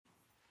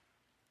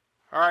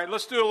All right,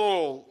 let's do a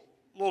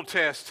little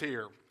test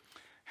here.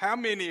 How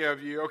many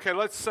of you, okay,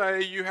 let's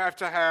say you have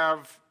to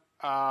have,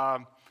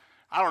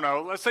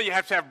 let's say you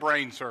have to have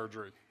brain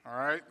surgery, all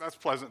right? That's a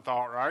pleasant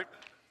thought, right?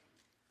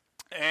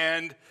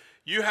 And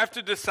you have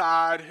to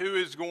decide who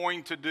is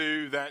going to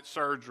do that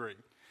surgery.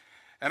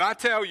 And I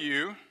tell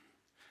you,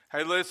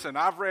 hey, listen,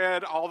 I've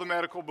read all the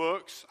medical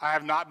books. I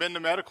have not been to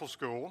medical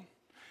school.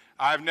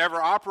 I've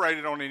never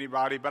operated on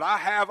anybody, but I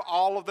have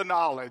all of the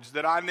knowledge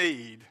that I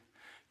need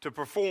to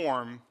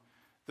perform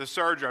the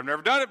surgery. I've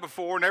never done it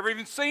before, never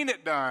even seen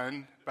it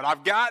done, but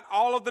I've got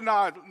all of the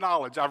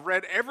knowledge. I've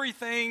read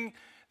everything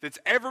that's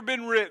ever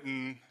been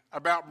written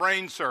about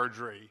brain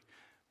surgery.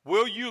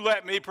 Will you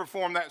let me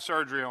perform that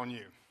surgery on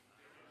you?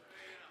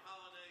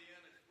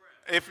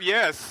 If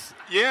yes,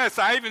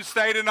 I even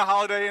stayed in the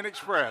Holiday Inn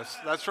Express.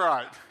 That's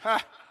right.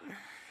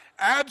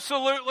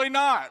 Absolutely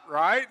not,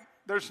 right?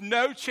 There's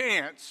no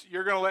chance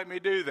you're going to let me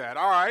do that.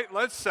 All right,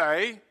 let's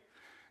say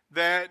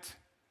that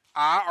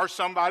I or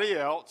somebody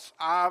else,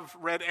 I've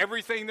read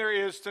everything there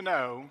is to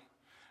know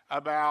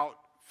about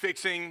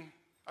fixing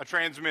a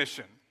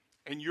transmission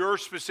in your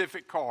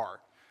specific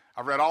car.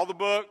 I've read all the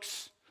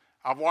books.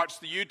 I've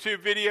watched the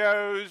YouTube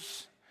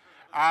videos.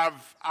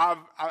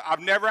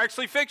 I've never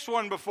actually fixed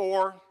one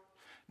before.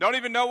 Don't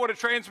even know what a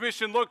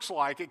transmission looks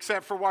like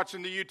except for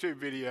watching the YouTube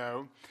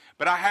video.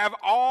 But I have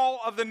all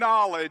of the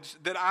knowledge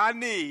that I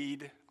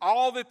need,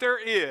 all that there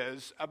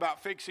is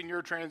about fixing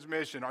your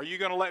transmission. Are you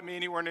going to let me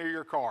anywhere near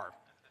your car?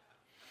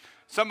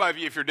 Some of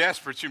you, if you're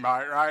desperate, you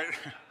might, right?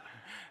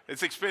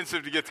 It's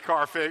expensive to get the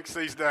car fixed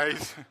these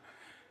days.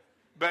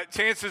 But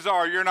chances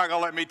are you're not going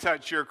to let me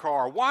touch your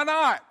car. Why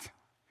not?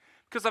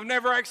 Because I've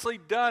never actually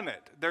done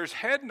it. There's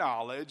head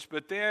knowledge,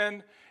 but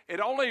then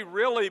it only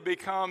really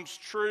becomes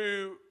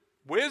true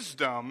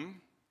wisdom,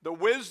 the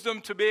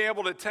wisdom to be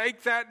able to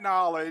take that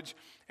knowledge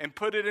and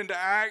put it into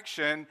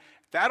action.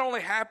 That only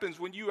happens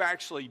when you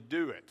actually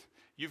do it.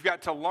 You've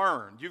got to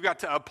learn. You've got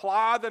to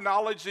apply the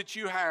knowledge that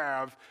you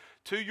have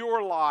to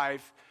your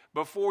life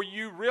before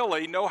you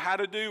really know how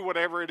to do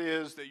whatever it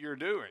is that you're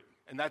doing.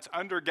 And that's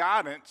under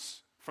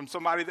guidance from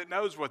somebody that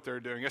knows what they're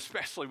doing,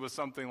 especially with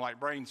something like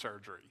brain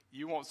surgery.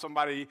 You want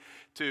somebody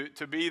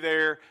to be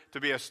there, to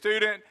be a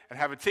student and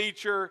have a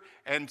teacher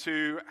and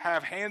to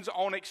have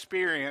hands-on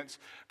experience,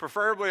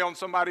 preferably on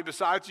somebody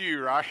besides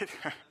you, right?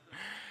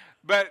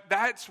 But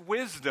that's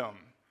wisdom.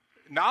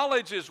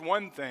 Knowledge is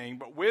one thing,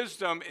 but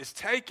wisdom is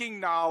taking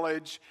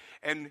knowledge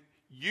and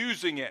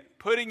using it,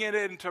 putting it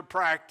into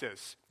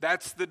practice.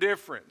 That's the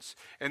difference.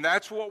 And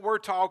that's what we're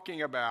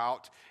talking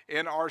about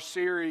in our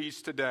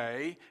series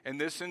today, in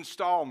this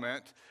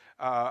installment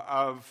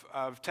of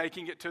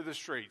Taking It to the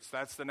Streets.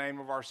 That's the name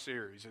of our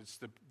series.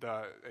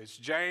 It's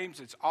James.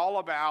 It's all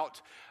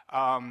about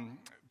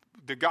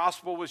the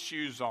gospel with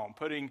shoes on,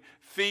 putting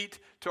feet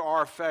to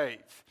our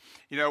faith.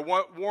 You know,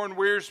 Warren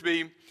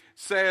Wiersbe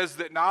says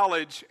that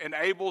knowledge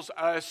enables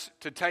us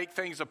to take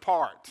things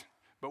apart,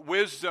 but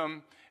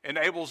wisdom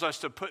enables us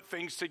to put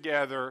things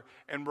together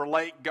and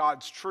relate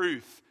God's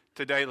truth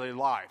to daily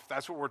life.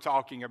 That's what we're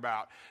talking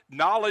about.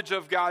 Knowledge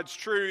of God's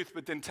truth,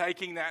 but then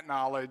taking that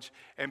knowledge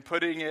and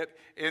putting it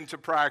into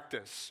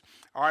practice.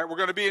 All right, we're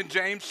going to be in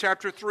James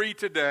chapter 3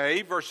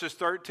 today, verses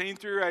 13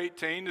 through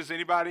 18. Does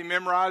anybody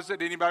memorize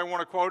it? Anybody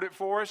want to quote it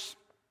for us?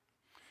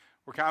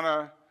 We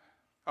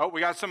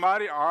got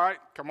somebody? All right,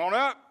 come on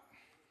up.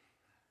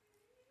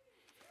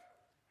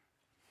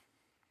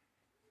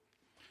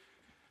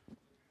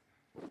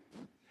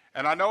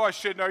 And I know I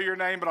should know your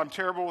name, but I'm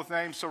terrible with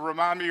names, so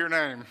remind me your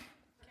name.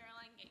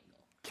 Caroline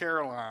Gangle.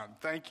 Caroline,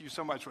 thank you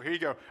so much. Well, here you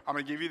go. I'm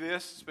going to give you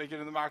this, speaking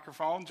in the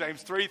microphone.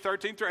 James 3,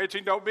 13 through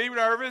 18. Don't be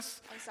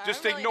nervous. I'm sorry,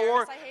 Just I'm really ignore,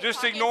 nervous. I hate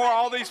just talking ignore about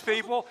all people. these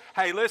people.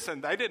 Hey, listen,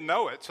 they didn't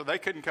know it, so they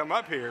couldn't come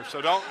up here.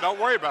 So don't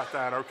worry about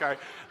that, okay?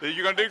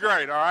 You're going to do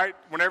great, all right?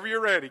 Whenever you're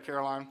ready,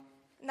 Caroline.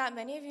 Not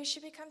many of you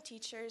should become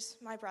teachers,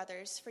 my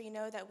brothers, for you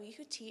know that we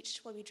who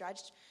teach will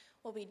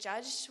be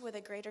judged with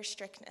a greater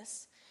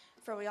strictness.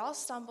 For we all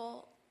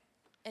stumble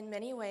in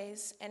many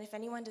ways, and if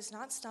anyone does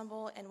not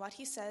stumble in what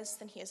he says,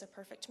 then he is a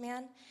perfect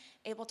man,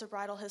 able to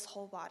bridle his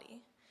whole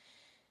body.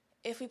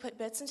 If we put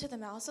bits into the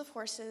mouths of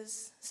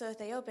horses so that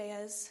they obey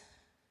us,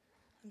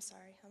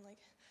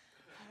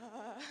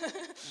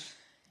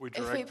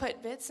 If we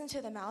put bits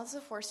into the mouths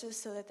of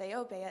horses so that they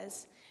obey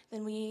us,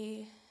 then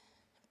we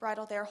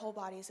bridle their whole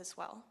bodies as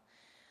well.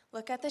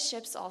 Look at the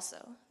ships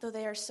also. Though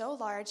they are so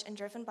large and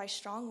driven by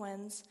strong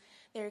winds,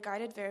 they are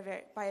guided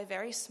by a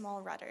very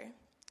small rudder.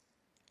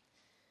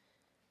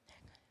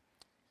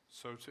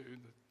 So too,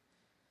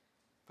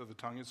 though the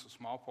tongue is a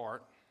small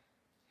part.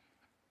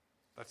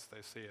 That's the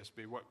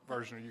CSB. What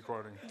version are you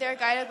quoting? They're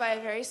guided by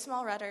a very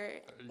small rudder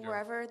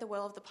wherever the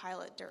will of the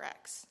pilot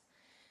directs.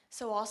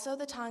 So also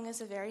the tongue is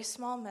a very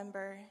small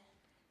member,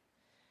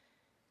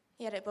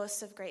 yet it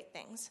boasts of great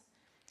things.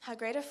 How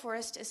great a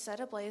forest is set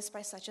ablaze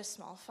by such a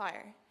small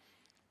fire.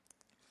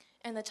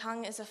 And the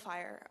tongue is a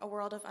fire, a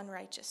world of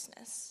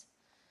unrighteousness,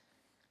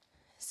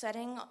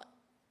 setting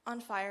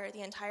on fire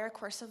the entire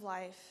course of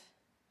life.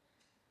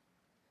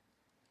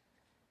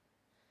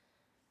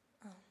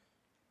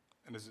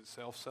 And is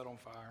itself set on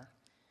fire?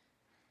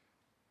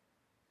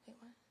 Wait,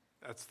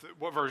 what?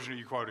 What version are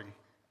you quoting?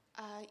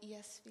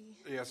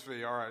 ESV.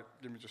 ESV, all right.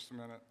 Give me just a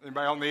minute.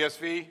 Anybody on the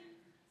ESV?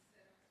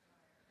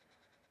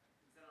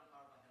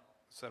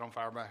 Set on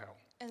fire by hell.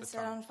 And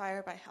set on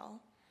fire by hell.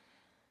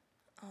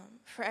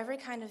 For every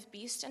kind of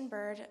beast and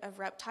bird, of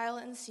reptile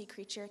and sea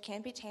creature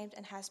can be tamed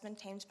and has been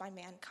tamed by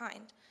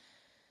mankind.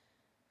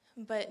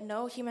 But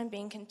no human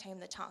being can tame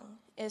the tongue.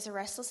 It is a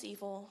restless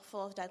evil,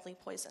 full of deadly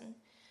poison.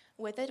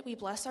 With it we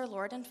bless our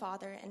Lord and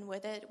Father, and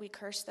with it we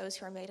curse those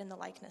who are made in the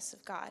likeness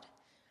of God.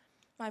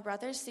 My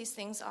brothers, these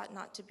things ought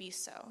not to be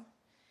so.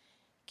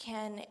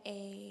 Can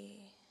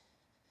a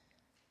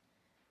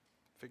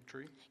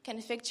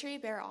fig tree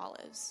bear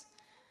olives,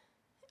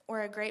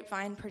 or a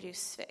grapevine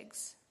produce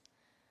figs?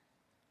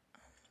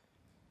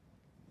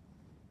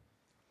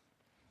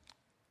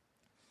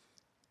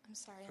 I'm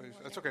sorry.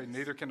 That's okay.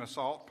 Neither can a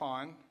salt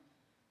pond.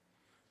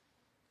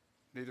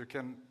 Neither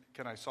can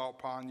a salt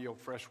pond yield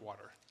fresh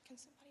water. Can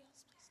somebody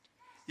else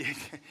please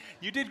do this?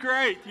 You did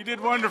great. You did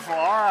wonderful.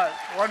 All right.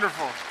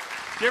 Wonderful.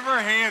 Give her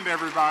a hand,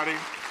 everybody.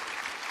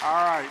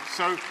 All right.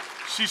 So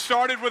she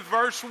started with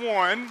verse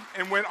 1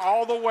 and went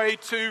all the way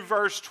to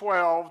verse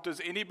 12.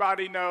 Does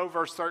anybody know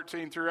verse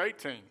 13 through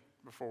 18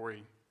 before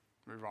we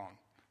move on?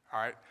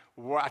 All right.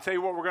 Well, I tell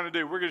you what we're going to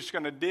do. We're just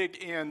going to dig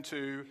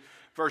into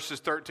verses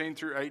 13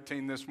 through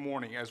 18 this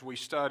morning as we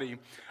study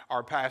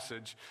our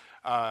passage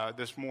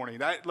this morning.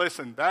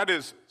 That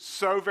is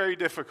so very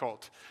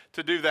difficult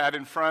to do that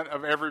in front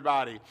of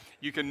everybody.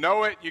 You can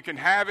know it, you can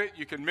have it,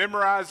 you can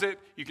memorize it,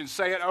 you can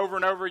say it over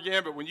and over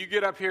again, but when you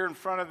get up here in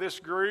front of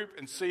this group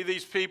and see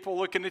these people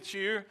looking at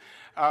you,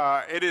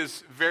 it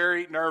is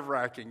very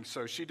nerve-wracking.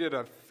 So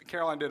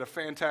Caroline did a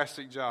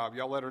fantastic job.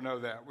 Y'all let her know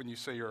that when you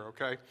see her,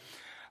 okay?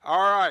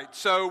 All right,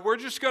 so we're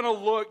just going to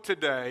look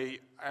today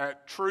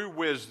at true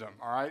wisdom,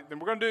 all right? Then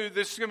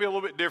this is going to be a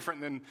little bit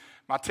different than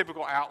my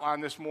typical outline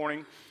this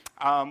morning.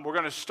 We're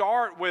going to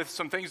start with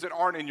some things that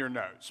aren't in your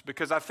notes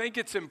because I think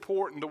it's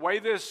important. The way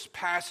this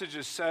passage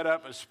is set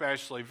up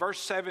especially, verse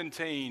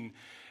 17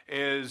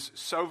 is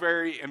so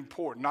very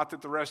important. Not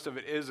that the rest of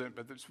it isn't,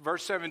 but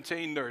verse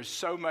 17, there is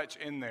so much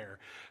in there.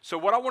 So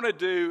what I want to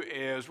do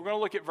is we're going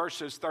to look at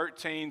verses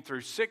 13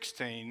 through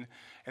 16,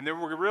 and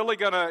then we're really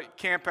going to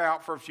camp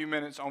out for a few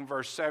minutes on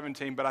verse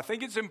 17. But I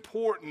think it's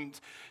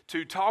important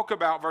to talk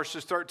about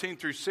verses 13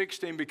 through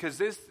 16 because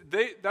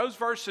those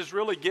verses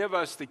really give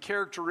us the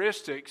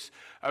characteristics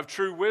of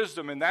true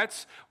wisdom, and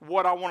that's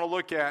what I want to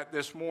look at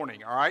this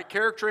morning, all right?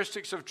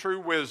 Characteristics of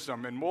true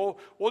wisdom, and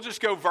we'll just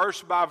go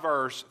verse by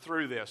verse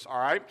through this, all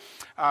right?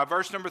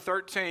 Verse number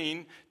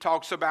 13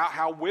 talks about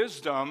how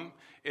wisdom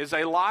is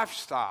a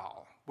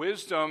lifestyle.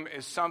 Wisdom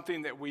is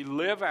something that we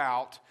live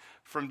out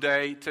from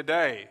day to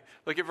day.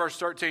 Look at verse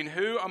 13.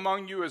 Who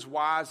among you is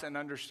wise and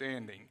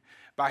understanding?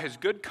 By his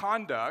good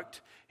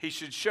conduct, he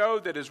should show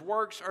that his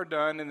works are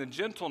done in the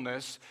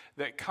gentleness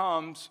that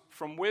comes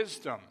from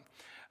wisdom.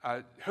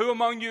 Who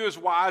among you is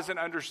wise and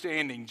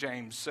understanding,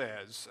 James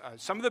says.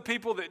 Some of the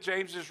people that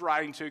James is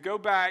writing to, go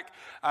back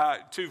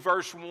to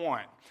verse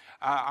 1.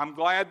 I'm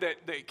glad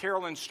that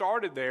Caroline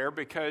started there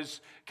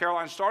because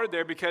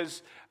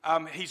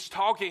he's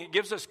talking, it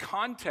gives us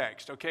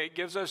context, okay? It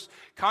gives us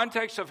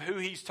context of who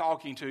he's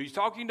talking to. He's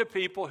talking to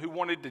people who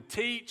wanted to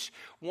teach,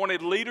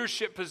 wanted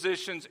leadership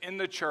positions in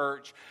the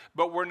church,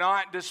 but were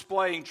not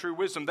displaying true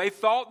wisdom. They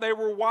thought they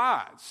were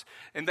wise,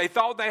 and they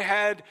thought they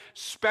had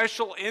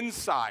special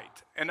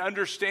insight and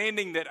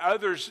understanding that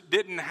others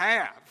didn't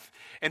have.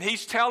 And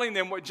he's telling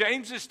them, what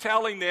James is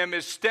telling them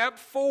is step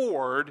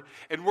forward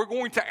and we're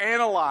going to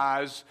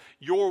analyze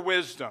your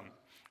wisdom.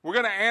 We're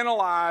going to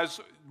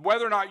analyze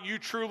whether or not you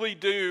truly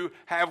do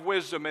have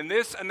wisdom. And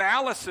this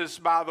analysis,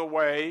 by the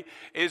way,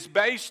 is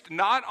based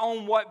not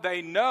on what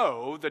they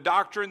know, the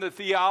doctrine, the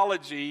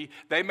theology.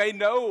 They may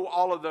know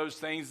all of those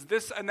things.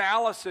 This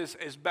analysis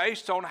is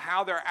based on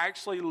how they're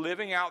actually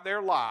living out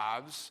their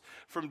lives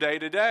from day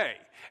to day,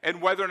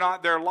 and whether or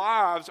not their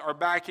lives are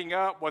backing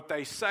up what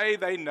they say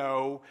they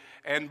know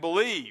and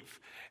believe.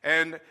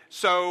 And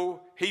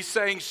so he's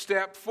saying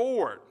step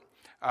forward.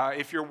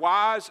 If you're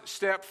wise,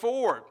 step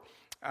forward.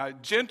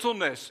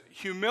 Gentleness,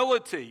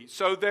 humility.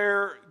 So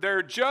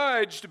they're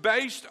judged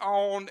based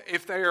on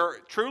if they are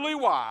truly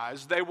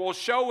wise. They will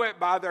show it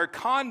by their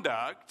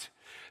conduct,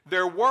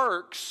 their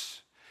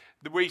works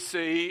that we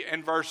see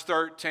in verse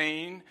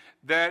 13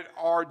 that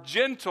are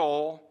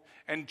gentle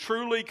and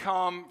truly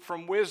come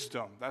from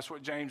wisdom. That's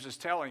what James is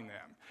telling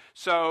them.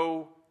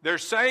 So they're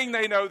saying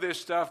they know this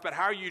stuff, but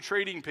how are you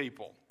treating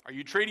people? Are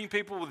you treating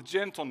people with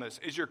gentleness?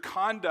 Is your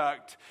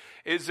conduct,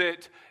 is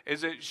it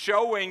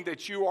showing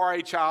that you are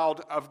a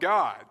child of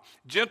God?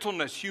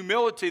 Gentleness,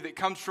 humility that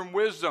comes from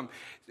wisdom.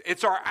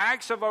 It's our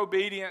acts of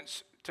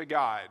obedience to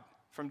God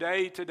from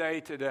day to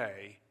day to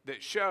day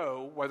that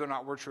show whether or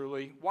not we're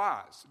truly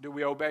wise. Do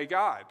we obey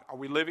God? Are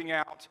we living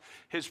out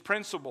His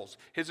principles,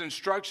 His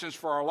instructions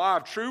for our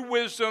life? True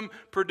wisdom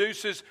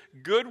produces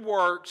good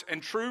works,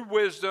 and true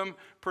wisdom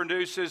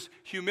produces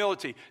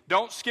humility.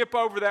 Don't skip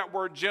over that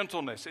word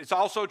gentleness. It's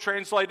also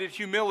translated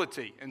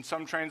humility in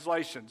some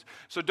translations.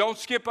 So don't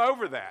skip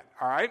over that,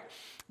 all right?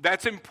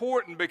 That's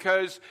important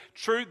because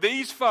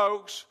these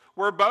folks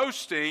were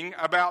boasting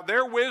about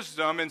their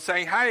wisdom and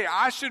saying, hey,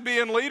 I should be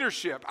in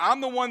leadership. I'm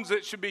the ones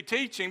that should be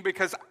teaching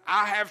because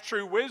I have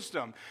true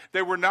wisdom.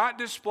 They were not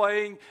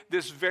displaying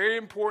this very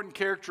important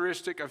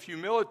characteristic of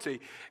humility.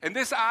 And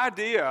this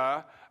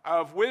idea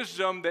of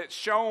wisdom that's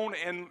shown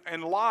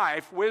in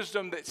life,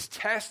 wisdom that's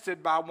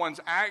tested by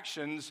one's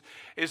actions,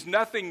 is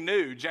nothing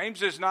new.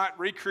 James is not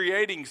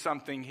recreating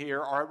something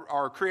here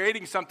or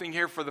creating something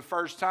here for the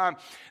first time.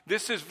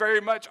 This is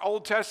very much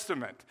Old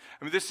Testament.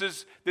 I mean, this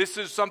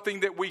is something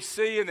that we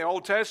see in the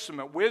Old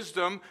Testament.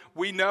 Wisdom,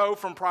 we know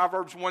from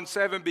Proverbs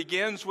 1:7,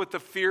 begins with the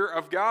fear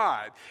of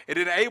God. It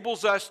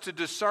enables us to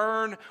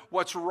discern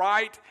what's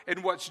right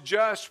and what's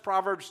just,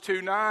 Proverbs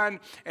 2:9,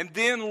 and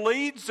then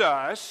leads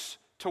us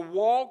to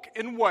walk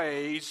in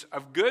ways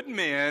of good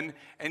men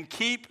and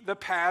keep the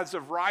paths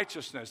of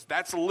righteousness.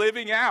 That's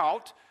living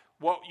out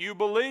what you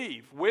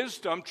believe.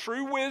 Wisdom,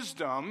 true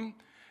wisdom,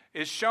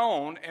 is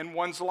shown in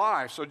one's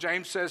life. So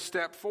James says,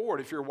 step forward.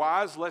 If you're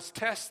wise, let's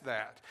test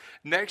that.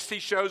 Next, he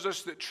shows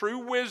us that true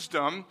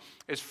wisdom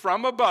is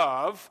from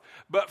above,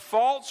 but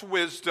false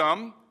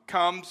wisdom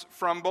comes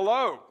from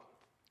below.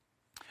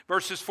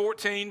 Verses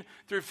 14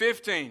 through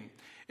 15.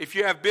 If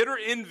you have bitter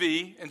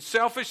envy and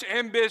selfish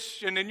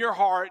ambition in your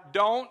heart,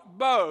 don't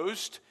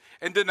boast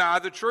and deny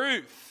the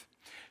truth.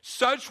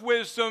 Such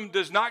wisdom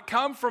does not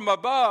come from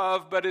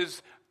above, but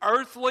is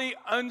earthly,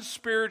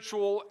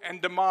 unspiritual,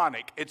 and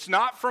demonic. It's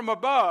not from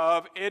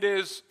above, it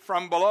is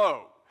from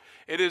below.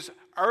 It is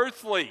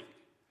earthly.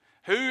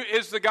 Who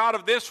is the god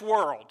of this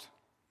world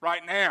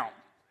right now?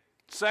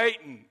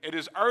 Satan. It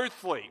is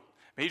earthly.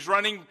 He's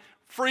running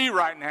free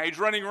right now. He's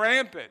running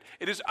rampant.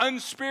 It is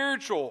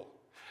unspiritual.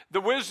 The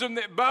wisdom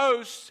that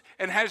boasts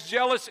and has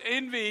jealous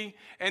envy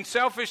and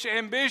selfish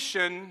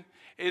ambition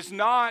is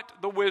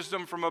not the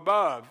wisdom from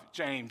above,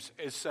 James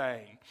is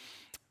saying.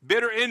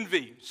 Bitter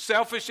envy,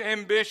 selfish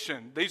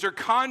ambition, these are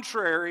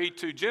contrary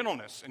to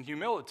gentleness and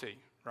humility,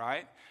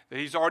 right? That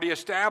he's already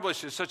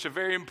established as such a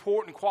very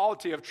important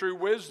quality of true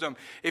wisdom.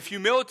 If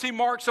humility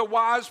marks a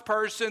wise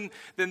person,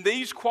 then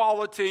these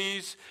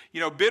qualities,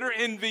 bitter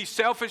envy,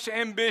 selfish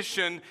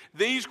ambition,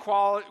 these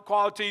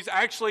qualities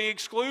actually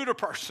exclude a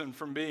person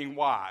from being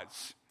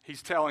wise.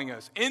 He's telling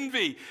us.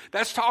 Envy,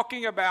 that's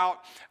talking about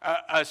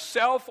a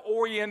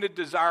self-oriented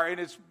desire in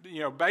its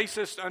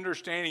basest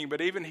understanding.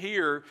 But even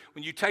here,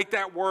 when you take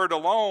that word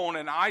alone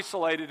and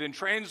isolate it and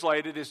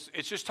translate it, it's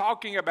just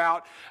talking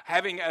about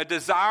having a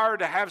desire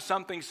to have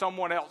something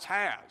someone else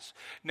has.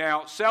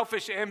 Now,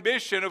 selfish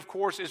ambition, of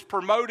course, is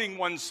promoting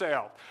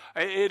oneself.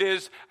 It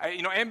is,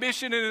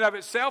 ambition in and of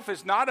itself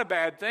is not a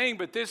bad thing,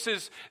 but this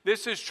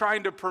is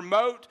trying to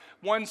promote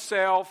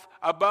oneself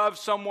above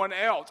someone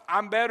else.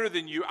 I'm better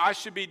than you. I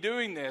should be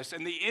doing this.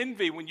 And the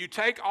envy, when you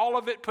take all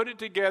of it, put it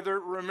together,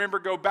 remember,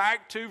 go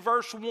back to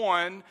verse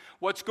 1,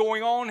 what's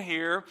going on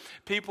here.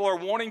 People are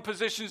wanting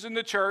positions in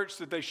the church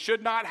that they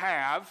should not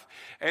have,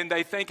 and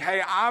they think,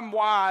 hey, I'm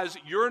wise,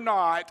 you're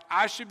not,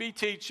 I should be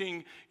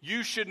teaching,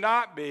 you should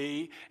not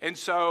be. And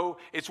so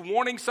it's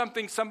wanting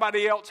something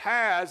somebody else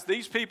has.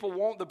 These people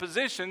want the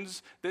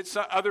positions that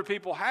other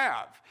people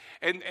have.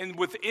 And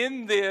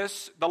within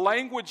this, the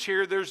language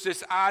here, there's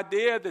this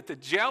idea that the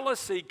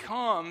jealousy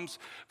comes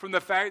from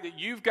the fact that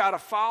you've got a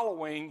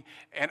following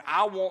and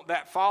I want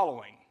that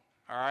following.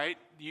 All right?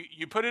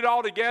 You put it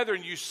all together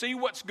and you see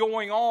what's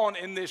going on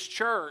in this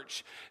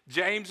church.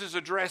 James is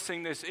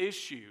addressing this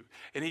issue.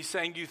 And he's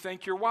saying, you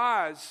think you're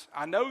wise.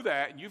 I know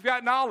that. You've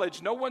got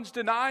knowledge. No one's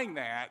denying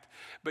that.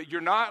 But you're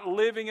not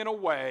living in a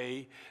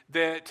way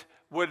that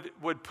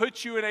would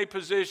put you in a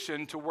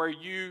position to where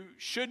you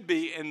should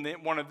be in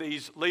one of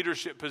these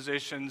leadership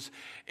positions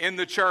in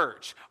the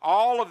church.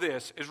 All of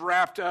this is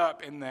wrapped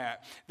up in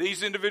that.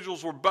 These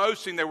individuals were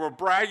boasting, they were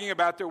bragging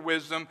about their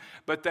wisdom,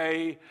 but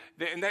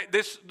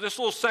this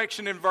little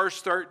section in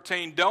verse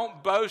 13,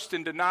 don't boast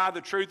and deny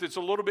the truth. It's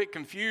a little bit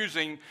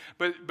confusing,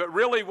 but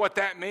really what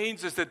that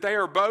means is that they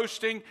are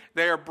boasting,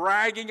 they are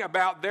bragging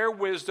about their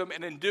wisdom,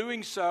 and in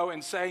doing so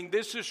and saying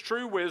this is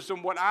true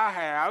wisdom, what I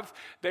have,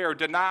 they are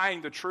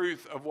denying the truth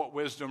of what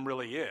wisdom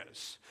really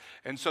is.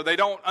 And so they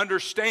don't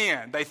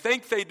understand. They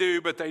think they do,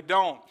 but they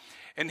don't.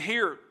 And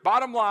here,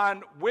 bottom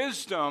line,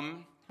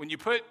 wisdom, when you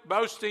put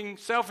boasting,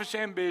 selfish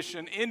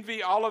ambition,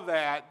 envy, all of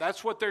that,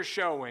 that's what they're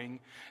showing.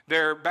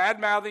 They're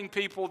bad-mouthing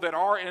people that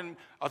are in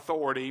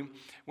authority.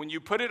 When you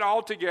put it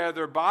all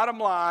together, bottom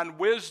line,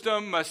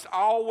 wisdom must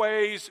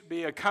always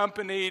be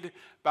accompanied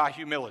by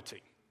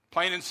humility.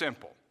 Plain and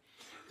simple.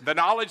 The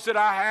knowledge that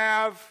I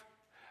have,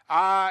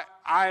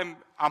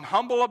 I'm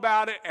humble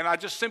about it, and I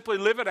just simply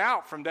live it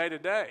out from day to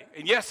day.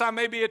 And yes, I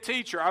may be a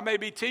teacher. I may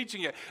be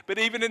teaching it. But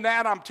even in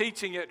that, I'm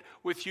teaching it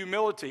with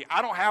humility.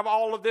 I don't have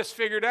all of this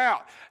figured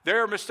out.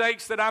 There are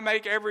mistakes that I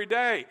make every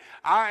day.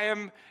 I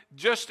am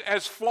just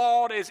as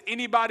flawed as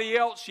anybody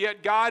else,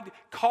 yet God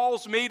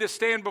calls me to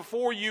stand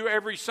before you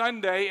every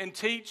Sunday and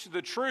teach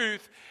the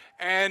truth.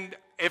 And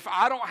if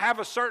I don't have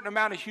a certain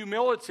amount of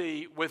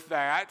humility with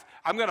that,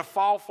 I'm going to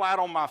fall flat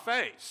on my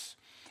face.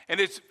 And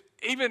it's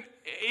even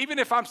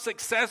if I'm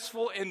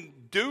successful in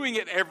doing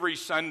it every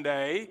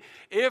Sunday,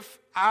 if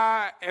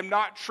I am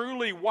not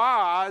truly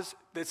wise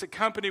that's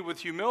accompanied with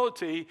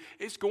humility,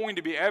 it's going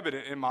to be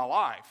evident in my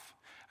life.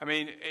 I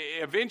mean,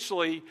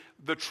 eventually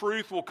the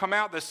truth will come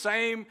out the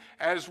same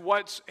as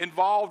what's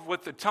involved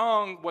with the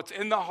tongue. What's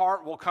in the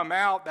heart will come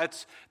out.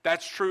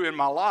 That's true in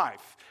my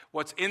life.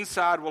 What's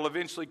inside will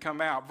eventually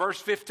come out. Verse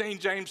 15,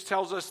 James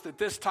tells us that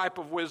this type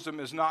of wisdom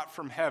is not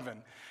from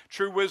heaven.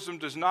 True wisdom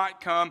does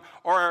not come,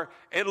 or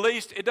at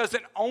least it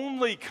doesn't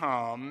only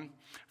come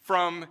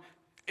from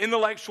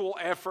intellectual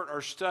effort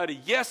or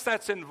study. Yes,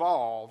 that's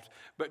involved,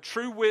 but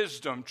true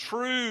wisdom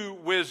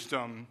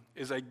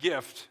is a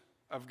gift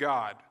of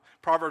God.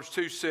 Proverbs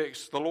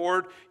 2:6, the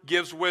Lord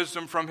gives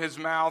wisdom, from his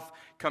mouth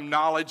come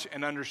knowledge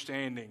and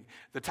understanding.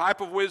 The type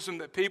of wisdom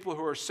that people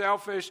who are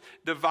selfish,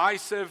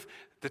 divisive,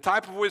 the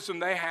type of wisdom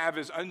they have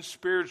is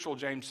unspiritual,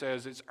 James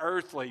says. It's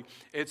earthly.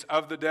 It's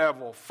of the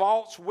devil.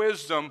 False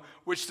wisdom,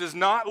 which does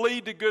not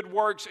lead to good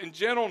works and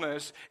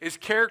gentleness, is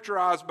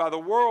characterized by the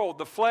world,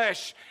 the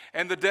flesh,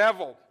 and the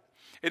devil.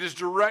 It is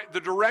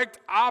the direct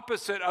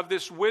opposite of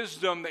this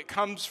wisdom that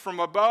comes from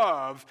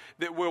above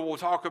that we'll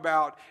talk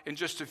about in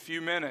just a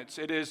few minutes.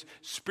 It is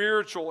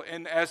spiritual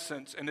in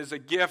essence and is a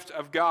gift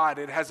of God.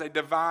 It has a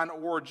divine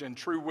origin.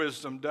 True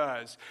wisdom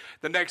does.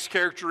 The next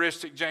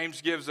characteristic James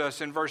gives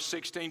us in verse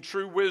 16,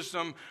 true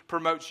wisdom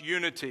promotes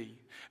unity,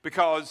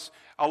 because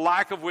a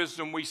lack of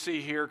wisdom we see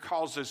here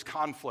causes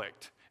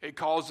conflict. It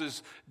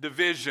causes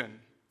division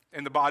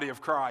in the body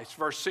of Christ.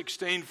 Verse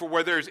 16, for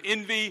where there's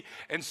envy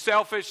and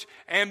selfish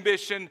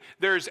ambition,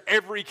 there's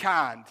every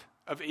kind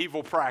of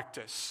evil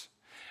practice.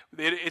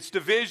 It's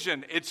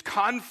division, it's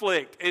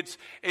conflict,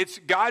 it's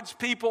God's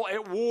people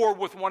at war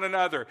with one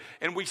another.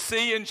 And we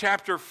see in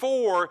chapter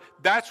 4,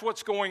 that's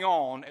what's going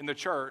on in the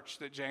church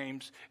that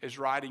James is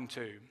writing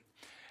to.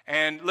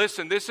 And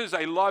listen, this is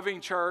a loving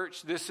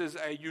church. This is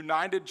a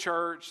united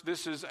church.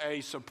 This is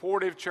a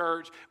supportive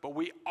church. But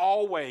we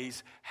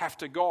always have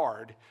to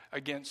guard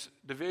against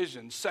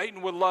division.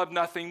 Satan would love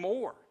nothing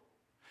more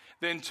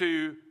than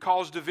to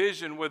cause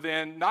division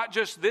within not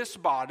just this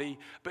body,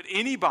 but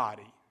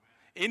anybody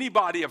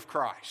of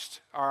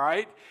Christ, all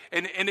right?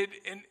 And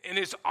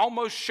it's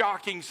almost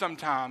shocking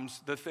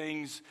sometimes the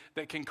things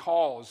that can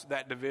cause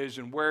that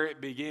division, where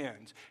it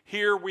begins.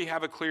 Here we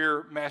have a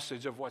clear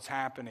message of what's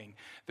happening.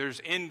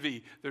 There's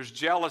envy, there's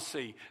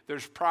jealousy,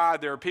 there's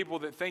pride. There are people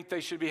that think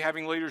they should be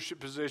having leadership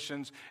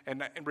positions,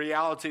 and in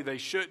reality they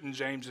shouldn't,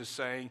 James is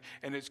saying,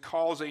 and it's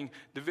causing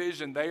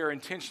division. They are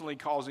intentionally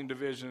causing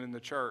division in the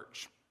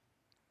church.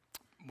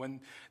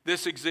 When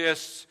this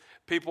exists,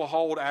 people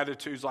hold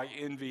attitudes like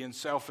envy and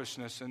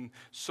selfishness and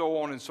so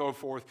on and so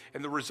forth.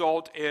 And the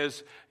result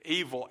is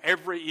evil.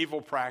 Every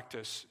evil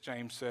practice,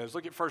 James says.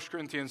 Look at 1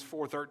 Corinthians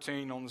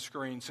 4:13 on the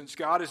screen. Since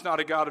God is not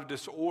a God of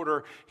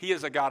disorder, he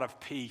is a God of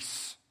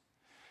peace.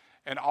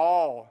 And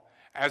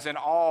as in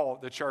all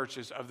the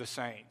churches of the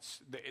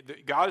saints.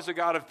 God is a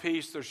God of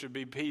peace. There should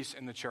be peace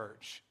in the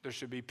church. There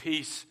should be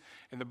peace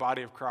in the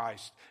body of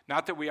Christ.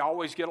 Not that we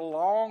always get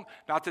along,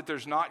 not that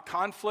there's not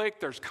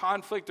conflict. There's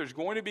conflict, there's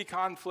going to be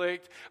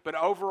conflict, but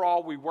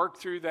overall we work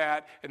through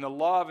that in the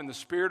love and the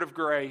spirit of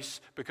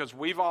grace, because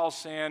we've all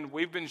sinned,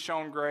 we've been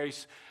shown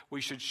grace,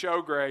 we should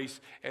show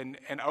grace, and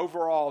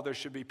overall there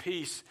should be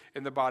peace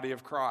in the body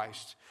of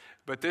Christ.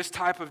 But this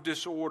type of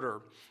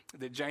disorder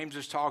that James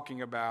is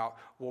talking about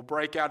will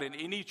break out in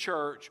any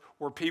church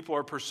where people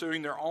are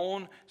pursuing their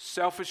own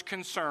selfish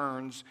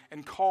concerns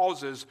and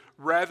causes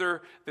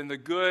rather than the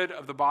good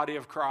of the body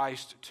of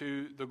Christ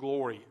to the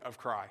glory of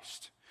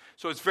Christ.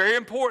 So it's very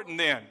important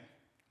then.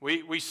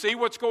 We see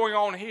what's going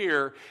on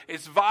here.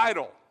 It's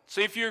vital.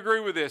 See if you agree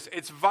with this.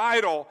 It's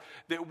vital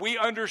that we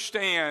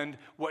understand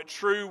what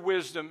true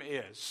wisdom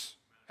is,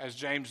 as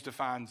James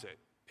defines it.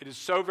 It is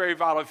so very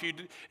vital.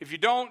 If you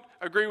don't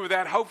agree with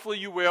that, hopefully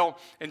you will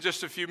in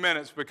just a few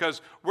minutes,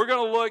 because we're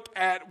going to look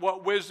at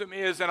what wisdom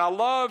is. And I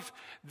love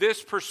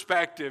this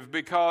perspective,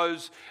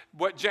 because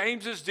what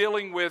James is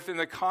dealing with in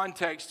the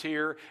context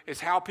here is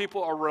how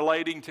people are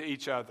relating to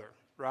each other.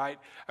 Right?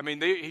 I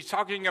mean, he's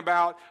talking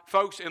about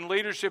folks in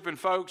leadership and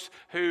folks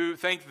who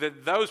think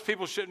that those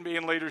people shouldn't be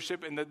in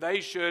leadership and that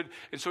they should.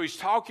 And so he's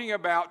talking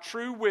about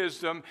true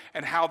wisdom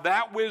and how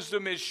that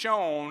wisdom is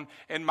shown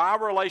in my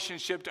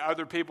relationship to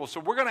other people. So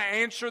we're going to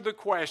answer the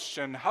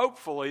question,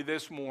 hopefully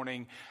this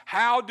morning,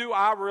 how do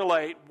I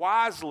relate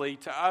wisely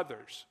to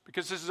others?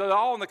 Because this is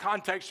all in the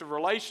context of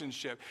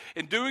relationship.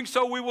 In doing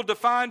so, we will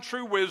define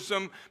true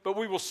wisdom, but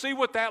we will see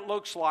what that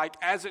looks like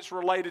as it's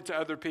related to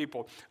other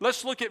people.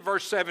 Let's look at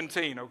verse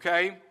 17. 17,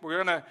 okay?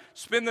 We're going to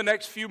spend the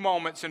next few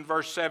moments in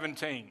verse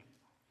 17.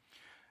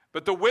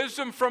 But the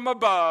wisdom from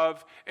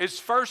above is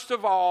first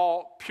of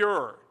all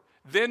pure,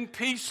 then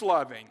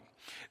peace-loving,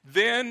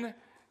 then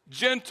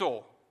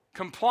gentle,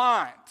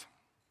 compliant,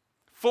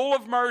 full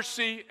of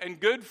mercy and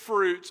good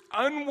fruits,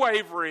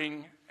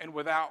 unwavering and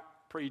without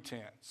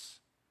pretense.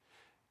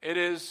 It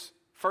is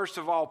first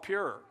of all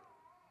pure,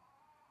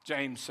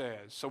 James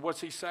says. So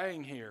what's he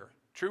saying here?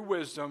 True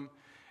wisdom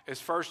is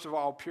first of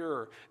all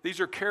pure. These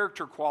are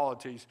character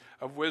qualities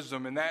of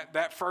wisdom, and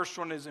that first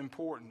one is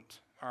important,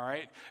 all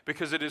right?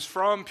 Because it is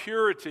from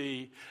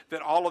purity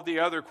that all of the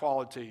other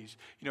qualities,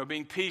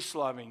 being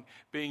peace-loving,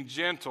 being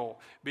gentle,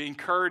 being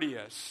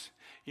courteous,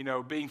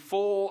 being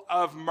full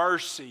of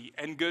mercy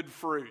and good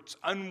fruits,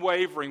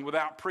 unwavering,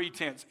 without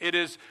pretense. It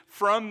is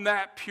from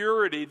that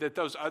purity that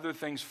those other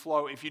things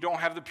flow. If you don't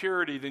have the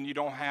purity, then you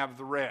don't have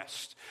the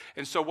rest.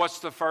 And so what's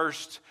the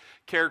first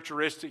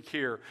characteristic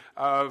here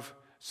of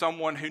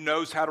someone who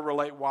knows how to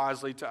relate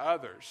wisely to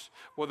others?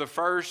 Well, the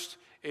first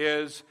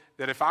is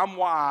that if I'm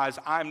wise,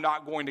 I'm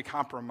not going to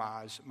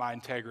compromise my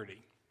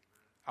integrity.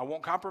 I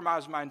won't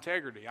compromise my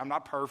integrity. I'm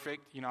not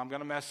perfect. I'm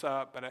going to mess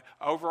up. But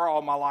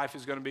overall, my life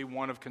is going to be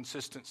one of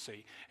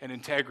consistency and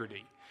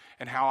integrity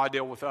and how I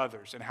deal with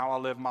others and how I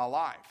live my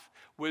life.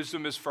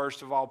 Wisdom is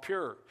first of all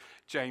pure,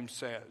 James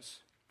says.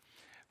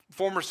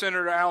 Former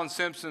Senator Alan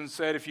Simpson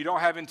said, if you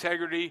don't have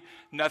integrity,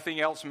 nothing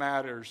else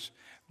matters.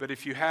 But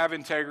if you have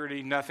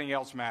integrity, nothing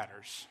else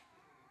matters.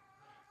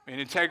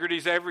 Integrity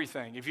is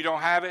everything. If you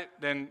don't have it,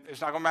 then it's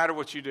not going to matter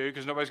what you do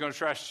because nobody's going to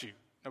trust you.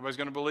 Nobody's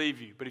going to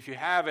believe you. But if you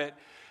have it,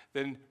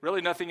 then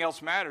really nothing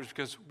else matters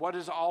because what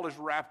is all is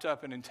wrapped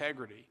up in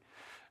integrity,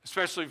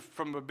 especially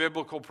from a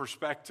biblical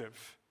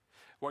perspective.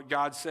 What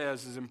God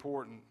says is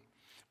important.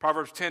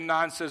 Proverbs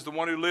 10:9 says, the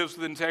one who lives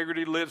with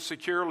integrity lives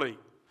securely,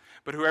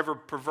 but whoever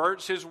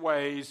perverts his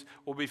ways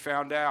will be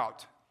found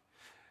out.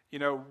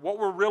 What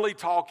we're really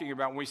talking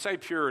about when we say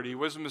purity,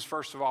 wisdom is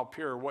first of all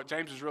pure. What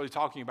James is really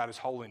talking about is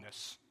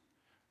holiness.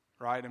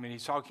 Right?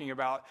 He's talking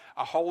about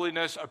a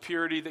holiness, a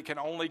purity that can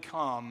only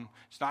come.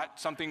 It's not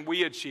something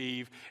we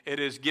achieve. It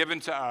is given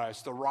to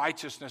us. The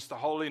righteousness, the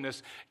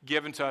holiness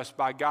given to us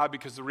by God.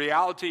 Because the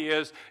reality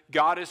is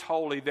God is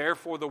holy.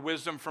 Therefore, the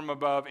wisdom from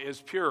above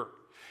is pure.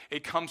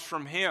 It comes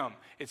from Him.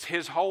 It's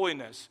His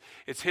holiness.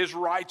 It's His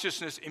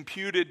righteousness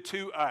imputed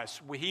to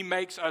us. He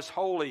makes us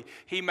holy.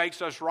 He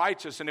makes us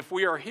righteous. And if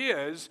we are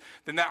His,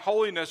 then that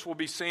holiness will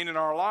be seen in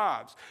our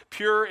lives.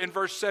 Pure in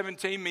verse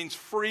 17 means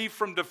free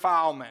from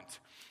defilement.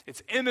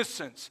 It's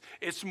innocence.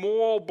 It's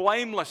moral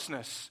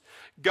blamelessness.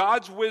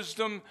 God's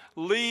wisdom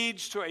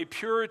leads to a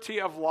purity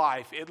of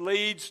life. It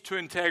leads to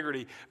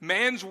integrity.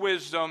 Man's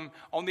wisdom,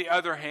 on the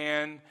other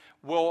hand,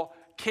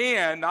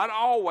 can, not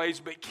always,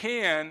 but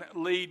can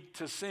lead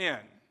to sin.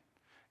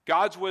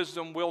 God's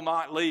wisdom will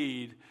not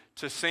lead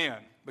to sin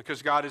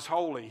because God is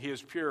holy. He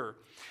is pure.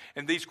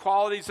 And these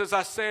qualities, as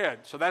I said,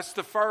 so that's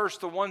the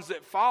first, the ones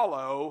that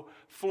flow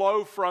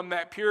from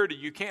that purity.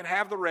 You can't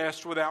have the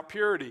rest without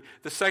purity.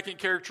 The second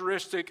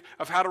characteristic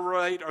of how to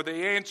relate, or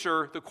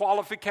the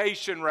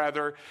qualification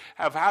rather,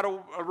 of how to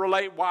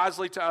relate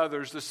wisely to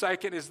others. The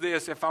second is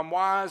this: if I'm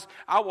wise,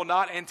 I will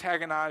not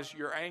antagonize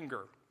your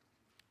anger.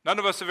 None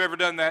of us have ever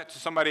done that to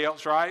somebody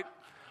else, right?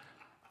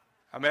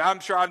 I'm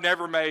sure I've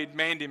never made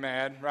Mandy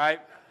mad,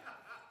 right?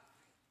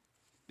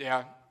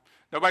 Yeah.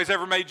 Nobody's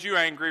ever made you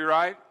angry,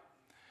 right?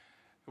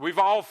 We've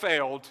all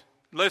failed.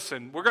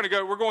 Listen, we're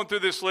going through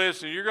this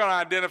list, and you're going to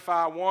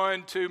identify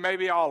one, two,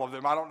 maybe all of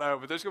them. I don't know,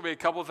 but there's going to be a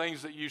couple of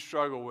things that you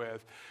struggle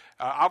with.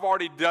 I've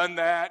already done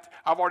that.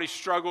 I've already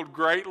struggled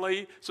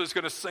greatly, so it's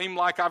going to seem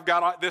like I've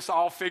got this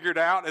all figured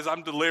out as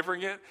I'm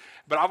delivering it,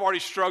 but I've already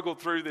struggled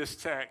through this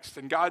text,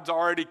 and God's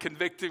already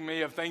convicting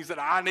me of things that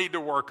I need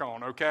to work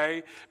on,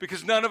 okay?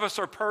 Because none of us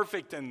are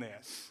perfect in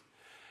this.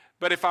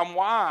 But if I'm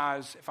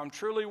wise, if I'm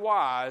truly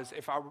wise,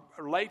 if I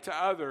relate to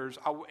others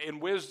in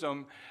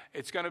wisdom,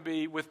 it's going to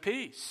be with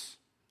peace.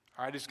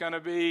 All right, it's going to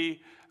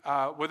be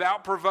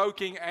without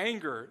provoking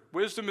anger.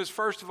 Wisdom is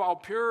first of all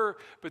pure,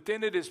 but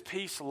then it is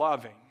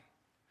peace-loving.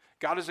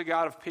 God is a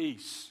God of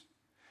peace,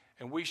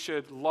 and we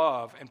should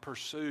love and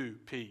pursue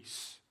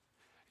peace.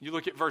 You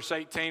look at verse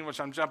 18,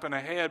 which I'm jumping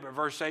ahead, but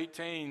verse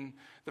 18,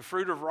 the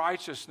fruit of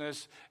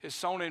righteousness is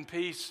sown in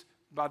peace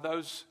by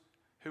those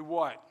who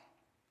what?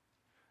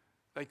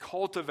 They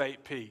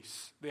cultivate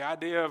peace. The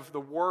idea of the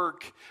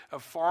work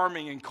of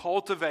farming and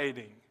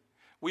cultivating.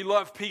 We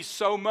love peace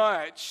so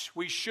much,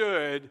 we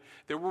should,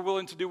 that we're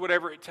willing to do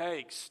whatever it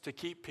takes to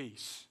keep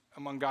peace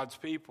among God's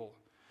people,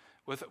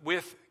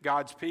 with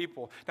God's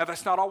people. Now,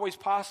 that's not always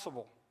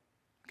possible,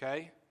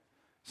 okay?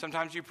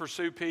 Sometimes you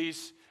pursue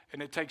peace,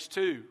 and it takes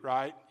two,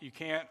 right? You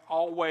can't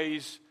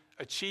always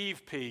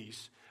achieve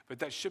peace, but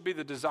that should be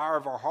the desire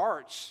of our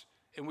hearts,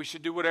 and we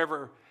should do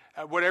whatever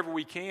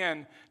we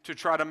can to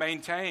try to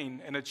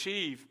maintain and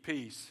achieve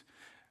peace.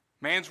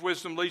 Man's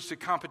wisdom leads to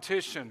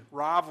competition,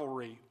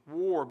 rivalry,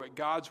 war, but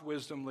God's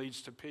wisdom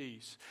leads to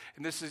peace.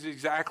 And this is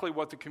exactly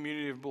what the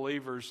community of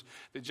believers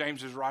that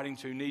James is writing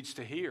to needs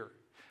to hear,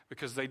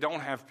 because they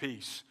don't have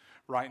peace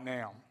right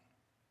now.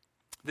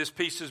 This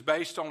peace is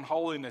based on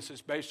holiness.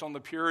 It's based on the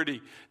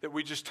purity that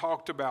we just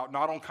talked about,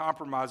 not on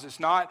compromise. It's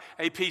not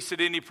a peace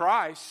at any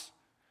price.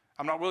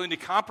 I'm not willing to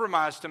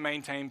compromise to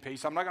maintain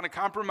peace. I'm not going to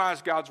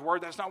compromise God's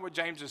word. That's not what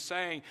James is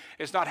saying.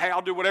 It's not, hey,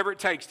 I'll do whatever it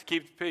takes to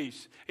keep the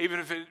peace, even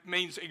if it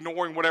means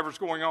ignoring whatever's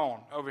going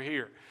on over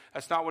here.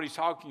 That's not what he's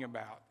talking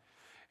about.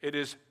 It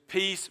is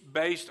peace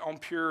based on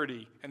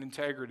purity and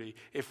integrity.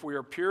 If we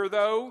are pure,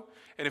 though,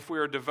 and if we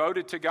are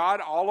devoted to God,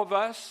 all of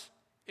us,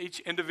 each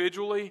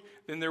individually,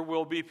 then there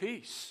will be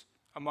peace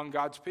among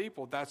God's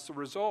people. That's the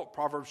result.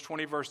 Proverbs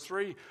 20, verse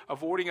 3,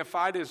 avoiding a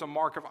fight is a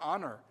mark of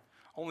honor.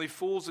 Only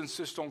fools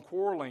insist on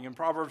quarreling. In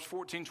Proverbs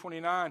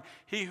 14:29,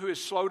 he who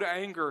is slow to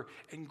anger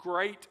and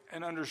great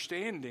in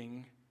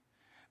understanding,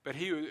 but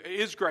he who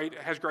is great,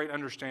 has great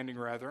understanding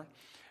rather,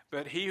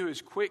 but he who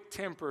is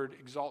quick-tempered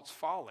exalts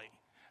folly.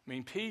 I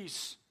mean,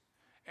 peace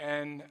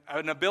and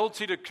an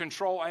ability to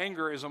control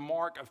anger is a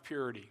mark of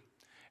purity,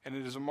 and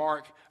it is a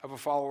mark of a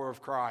follower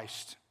of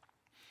Christ.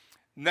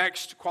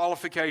 Next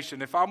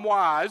qualification, if I'm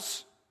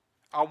wise,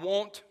 I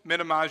won't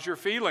minimize your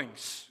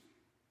feelings.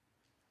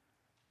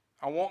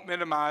 I won't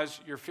minimize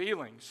your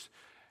feelings.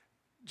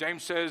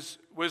 James says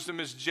wisdom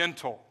is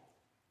gentle.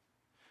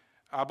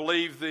 I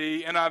believe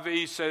the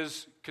NIV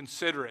says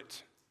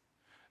considerate.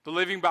 The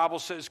Living Bible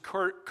says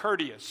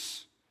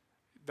courteous.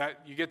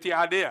 That you get the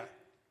idea.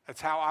 That's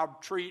how I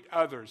treat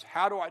others.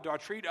 How do I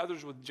treat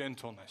others with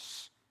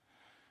gentleness?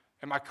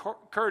 Am I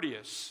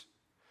courteous?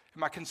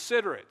 Am I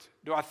considerate?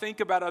 Do I think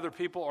about other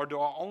people, or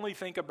do I only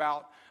think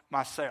about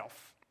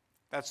myself?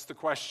 That's the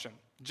question.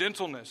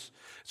 Gentleness.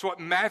 It's what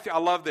I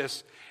love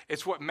this.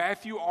 It's what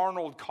Matthew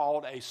Arnold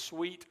called a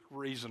sweet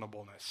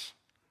reasonableness.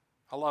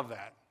 I love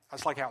that.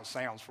 That's like how it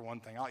sounds, for one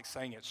thing. I like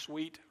saying it,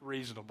 sweet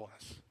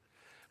reasonableness.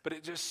 But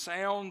it just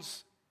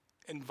sounds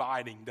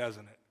inviting,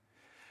 doesn't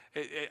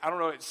it? I don't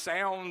know, it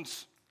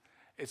sounds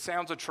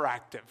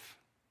attractive.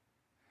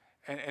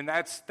 And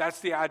that's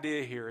the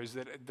idea here, is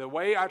that the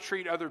way I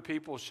treat other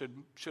people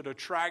should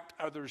attract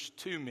others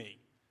to me.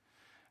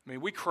 I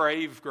mean, we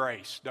crave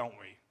grace, don't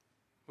we?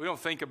 We don't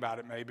think about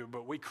it maybe,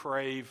 but we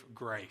crave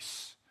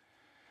grace.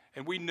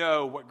 And we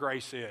know what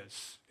grace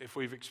is if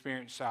we've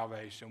experienced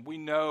salvation. We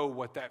know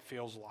what that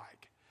feels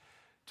like,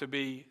 to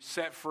be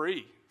set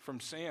free from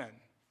sin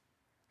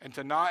and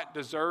to not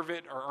deserve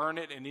it or earn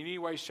it in any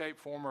way, shape,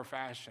 form, or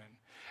fashion.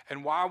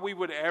 And why we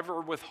would ever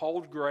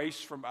withhold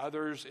grace from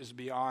others is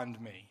beyond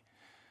me.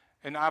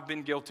 And I've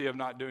been guilty of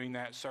not doing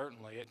that,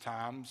 certainly, at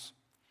times.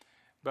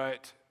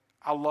 But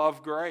I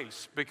love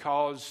grace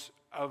because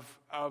of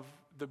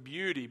the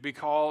beauty,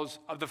 because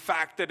of the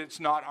fact that it's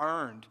not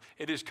earned.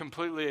 It is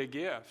completely a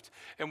gift.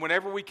 And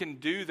whenever we can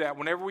do that,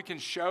 whenever we can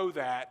show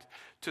that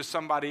to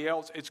somebody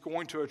else, it's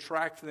going to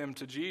attract them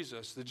to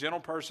Jesus. The gentle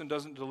person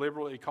doesn't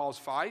deliberately cause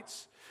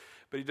fights,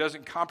 but he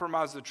doesn't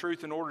compromise the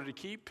truth in order to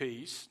keep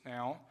peace.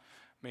 Now,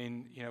 I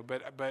mean,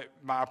 but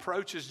my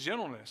approach is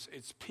gentleness.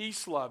 It's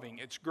peace-loving.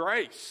 It's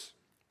grace.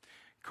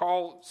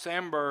 Carl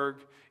Sandburg,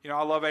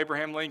 I love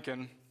Abraham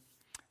Lincoln,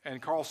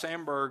 and Carl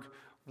Sandburg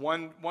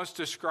once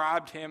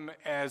described him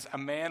as a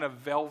man of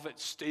velvet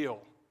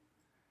steel.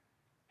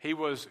 He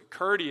was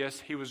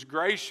courteous, he was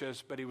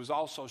gracious, but he was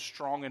also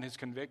strong in his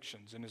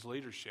convictions, in his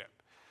leadership.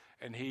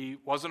 And he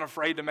wasn't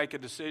afraid to make a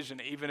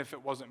decision, even if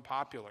it wasn't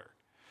popular.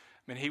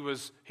 I mean, he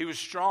was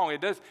strong.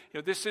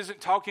 This isn't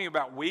talking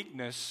about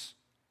weakness.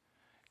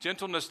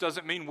 Gentleness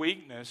doesn't mean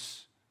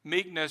weakness.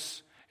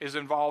 Meekness is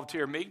involved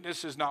here.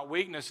 Meekness is not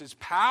weakness. It's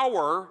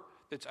power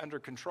that's under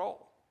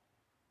control.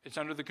 It's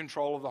under the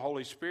control of the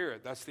Holy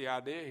Spirit. That's the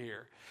idea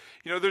here.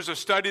 There's a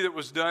study that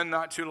was done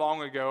not too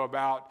long ago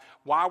about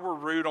why we're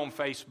rude on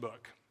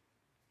Facebook.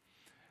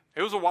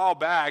 It was a while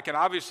back, and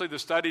obviously the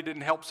study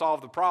didn't help solve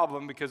the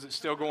problem because it's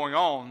still going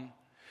on.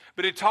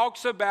 But it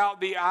talks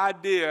about the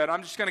idea, and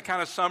I'm just going to kind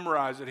of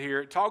summarize it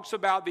here. It talks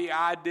about the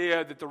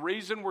idea that the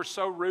reason we're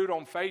so rude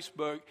on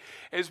Facebook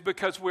is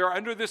because we're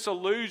under this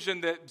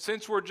illusion that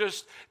since we're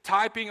just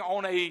typing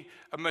on a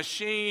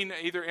machine,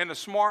 either in a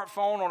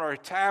smartphone, on our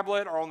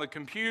tablet, or on the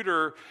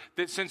computer,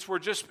 that since we're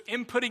just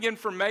inputting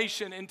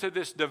information into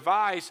this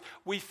device,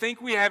 we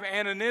think we have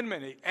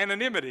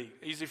anonymity,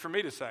 easy for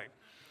me to say.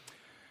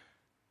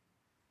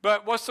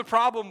 But what's the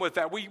problem with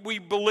that? We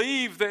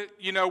believe that,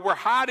 we're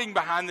hiding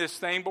behind this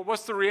thing, but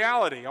what's the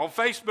reality? On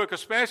Facebook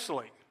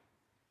especially,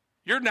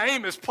 your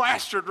name is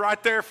plastered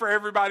right there for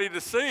everybody to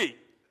see.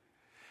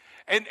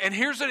 And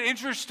here's an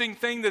interesting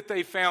thing that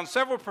they found.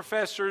 Several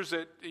professors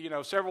at,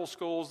 several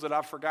schools that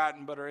I've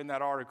forgotten but are in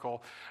that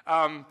article,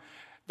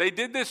 they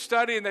did this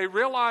study and they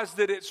realized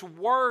that it's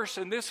worse,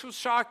 and this was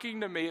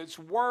shocking to me, it's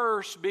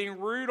worse, being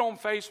rude on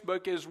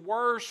Facebook is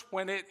worse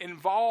when it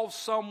involves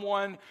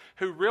someone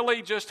who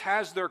really just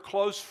has their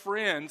close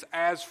friends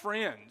as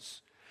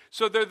friends.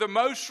 So they're the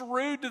most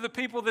rude to the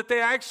people that they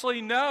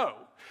actually know.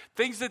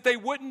 Things that they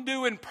wouldn't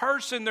do in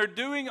person, they're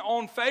doing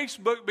on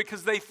Facebook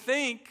because they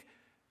think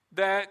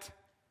that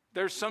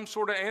there's some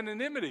sort of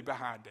anonymity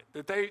behind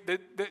it,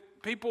 that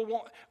people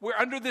want. We're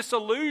under this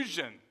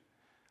illusion.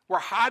 We're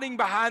hiding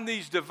behind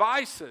these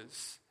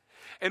devices.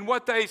 And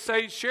what they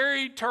say,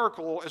 Sherry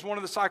Turkle is one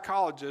of the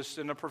psychologists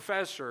and a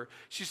professor.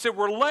 She said,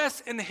 we're less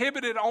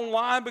inhibited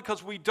online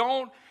because we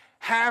don't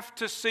have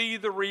to see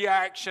the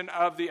reaction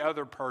of the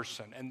other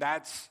person. And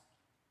that's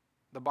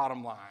the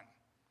bottom line.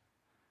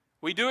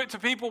 We do it to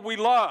people we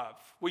love.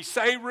 We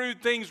say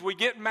rude things. We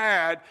get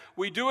mad.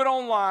 We do it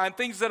online,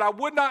 things that I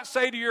would not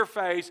say to your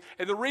face.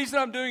 And the reason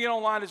I'm doing it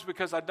online is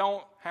because I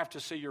don't have to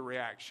see your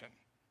reaction.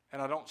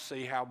 And I don't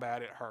see how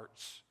bad it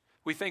hurts.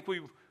 We think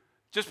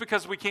just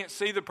because we can't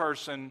see the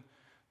person,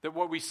 that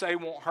what we say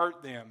won't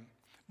hurt them.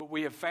 But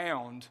we have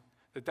found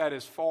that that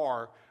is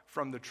far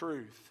from the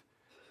truth.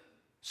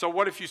 So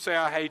what if you say,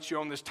 I hate you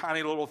on this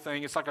tiny little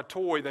thing? It's like a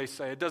toy, they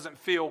say. It doesn't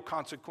feel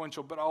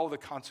consequential, but all the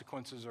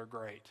consequences are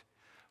great.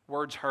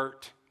 Words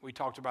hurt. We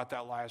talked about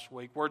that last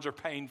week. Words are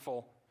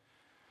painful.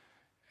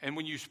 And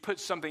when you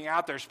put something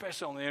out there,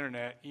 especially on the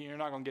internet, you're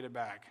not going to get it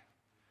back.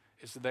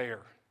 It's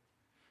there.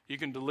 You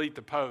can delete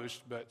the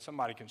post, but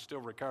somebody can still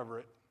recover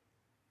it.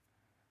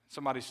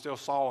 Somebody still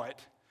saw it.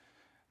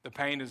 The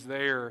pain is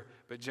there,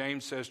 but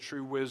James says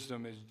true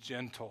wisdom is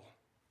gentle.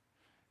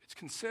 It's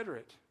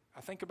considerate.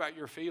 I think about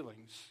your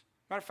feelings.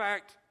 Matter of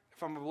fact,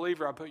 if I'm a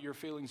believer, I put your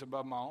feelings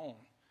above my own.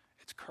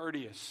 It's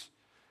courteous.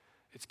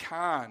 It's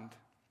kind.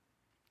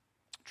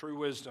 True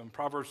wisdom.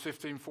 Proverbs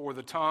 15:4,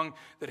 the tongue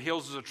that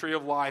heals is a tree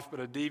of life, but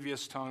a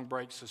devious tongue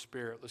breaks the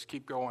spirit. Let's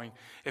keep going.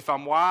 If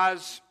I'm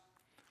wise,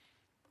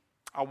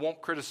 I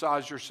won't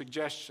criticize your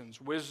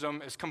suggestions.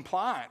 Wisdom is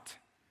compliant.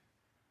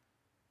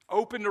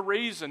 Open to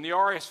reason, the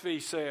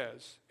RSV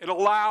says. It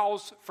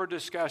allows for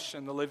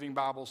discussion, the Living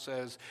Bible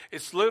says.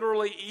 It's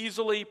literally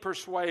easily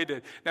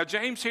persuaded. Now,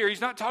 James here,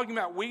 he's not talking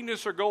about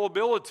weakness or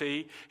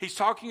gullibility. He's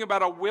talking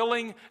about a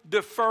willing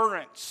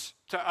deference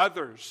to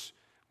others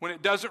when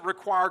it doesn't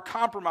require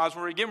compromise.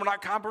 We're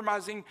not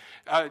compromising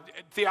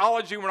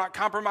theology. We're not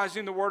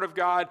compromising the Word of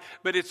God.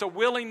 But it's a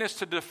willingness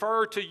to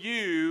defer to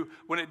you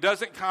when it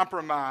doesn't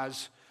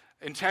compromise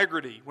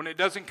integrity, when it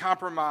doesn't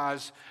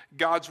compromise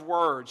God's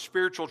word,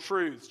 spiritual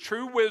truth.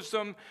 True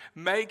wisdom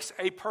makes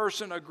a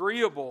person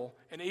agreeable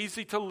and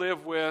easy to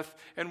live with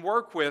and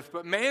work with,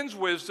 but man's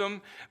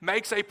wisdom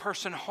makes a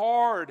person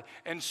hard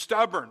and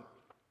stubborn.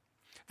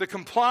 The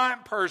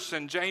compliant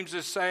person, James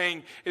is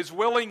saying, is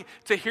willing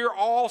to hear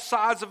all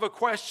sides of a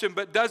question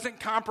but doesn't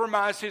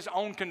compromise his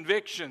own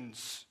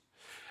convictions.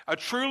 A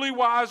truly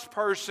wise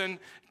person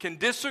can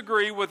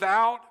disagree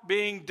without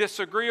being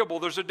disagreeable.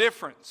 There's a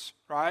difference,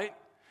 right?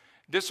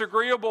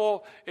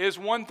 Disagreeable is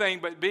one thing,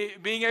 but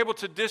being able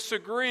to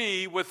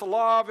disagree with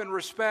love and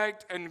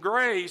respect and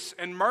grace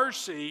and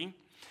mercy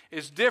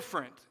is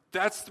different.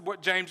 That's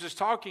what James is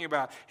talking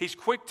about. He's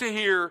quick to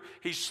hear,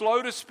 he's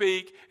slow to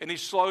speak, and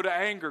he's slow to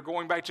anger,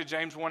 going back to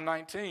James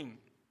 1:19.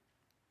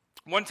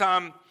 One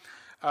time,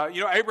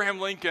 Abraham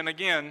Lincoln,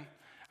 again,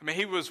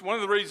 he was, one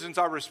of the reasons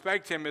I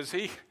respect him is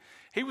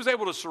he was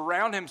able to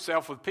surround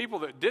himself with people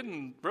that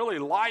didn't really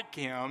like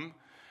him,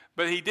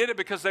 but he did it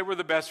because they were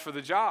the best for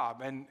the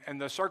job. And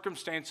the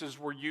circumstances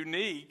were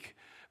unique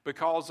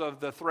because of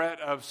the threat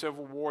of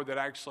civil war that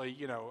actually,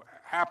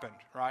 happened,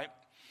 right?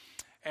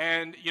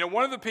 And,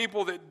 one of the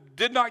people that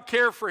did not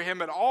care for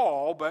him at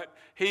all, but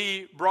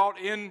he brought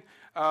in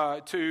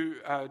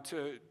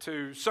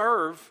to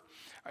serve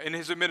in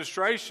his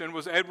administration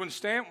was Edwin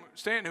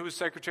Stanton, who was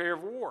Secretary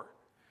of War.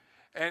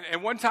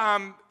 And one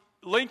time,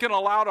 Lincoln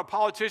allowed a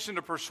politician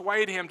to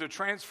persuade him to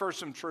transfer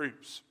some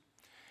troops.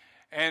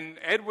 And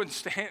Edwin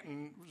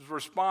Stanton's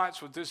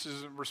response was, this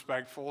isn't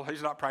respectful,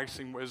 he's not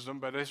practicing wisdom,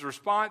 but his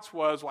response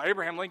was, well,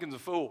 Abraham Lincoln's a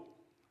fool.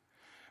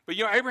 But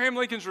Abraham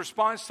Lincoln's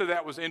response to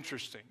that was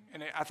interesting,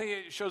 and I think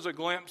it shows a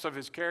glimpse of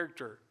his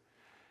character.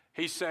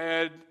 He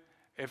said,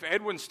 if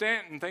Edwin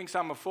Stanton thinks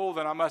I'm a fool,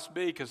 then I must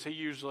be, because he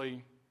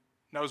usually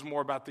knows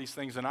more about these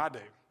things than I do.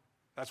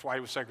 That's why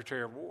he was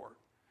Secretary of War.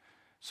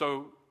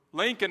 So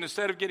Lincoln,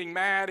 instead of getting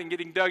mad and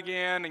getting dug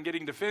in and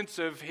getting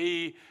defensive,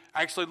 he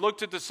actually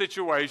looked at the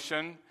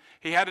situation.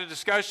 He had a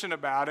discussion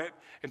about it,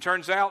 and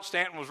turns out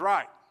Stanton was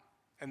right,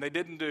 and they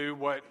didn't do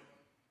what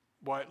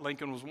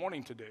Lincoln was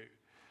wanting to do.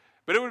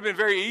 But it would have been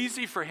very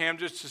easy for him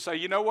just to say,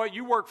 you know what,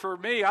 you work for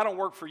me, I don't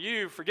work for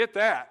you, forget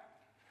that.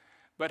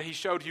 But he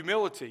showed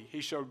humility,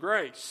 he showed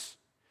grace.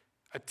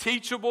 A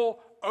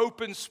teachable,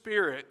 open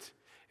spirit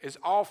is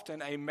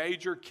often a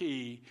major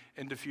key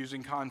in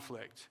diffusing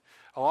conflict.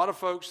 A lot of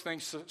folks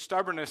think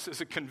stubbornness is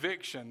a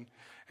conviction,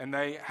 and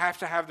they have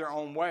to have their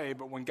own way,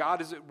 but when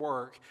God is at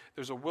work,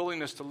 there's a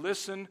willingness to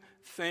listen,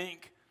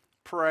 think,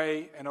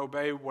 pray, and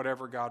obey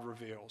whatever God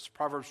reveals.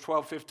 Proverbs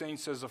 12:15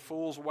 says, a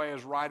fool's way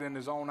is right in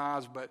his own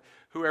eyes, but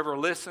whoever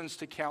listens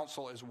to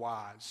counsel is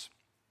wise.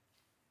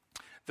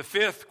 The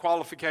fifth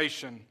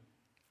qualification,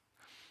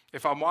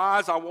 if I'm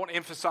wise, I won't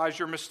emphasize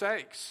your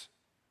mistakes.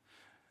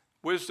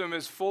 Wisdom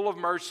is full of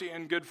mercy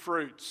and good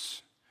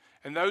fruits,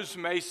 and those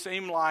may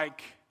seem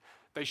like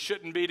they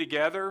shouldn't be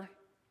together,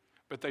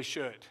 but they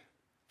should.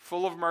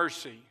 Full of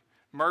mercy.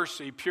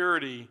 Mercy,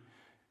 purity,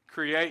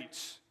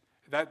 creates.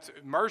 That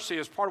mercy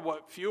is part of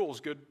what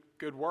fuels good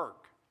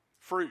work.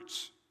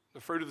 Fruits,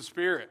 the fruit of the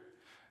Spirit.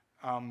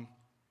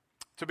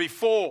 To be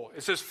full,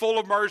 it says full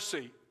of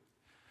mercy.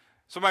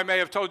 Somebody may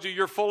have told you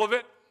you're full of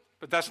it,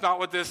 but that's not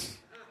what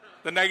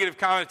the negative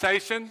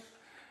connotation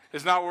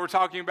is not what we're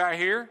talking about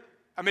here.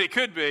 I mean, it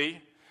could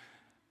be,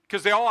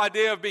 because the whole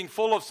idea of being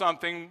full of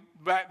something,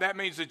 that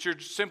means that you're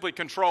simply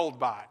controlled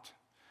by it.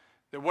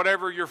 That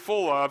whatever you're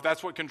full of,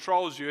 that's what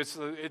controls you.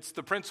 It's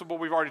the principle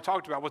we've already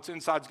talked about. What's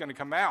inside is going to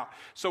come out.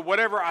 So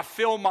whatever I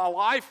fill my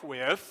life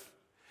with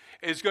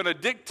is going to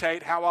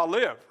dictate how I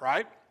live,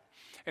 right?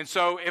 And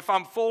so if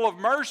I'm full of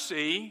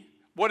mercy,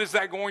 what is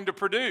that going to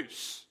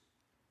produce?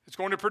 It's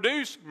going to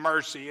produce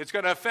mercy. It's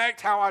going to affect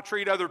how I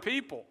treat other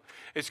people.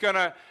 It's going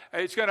to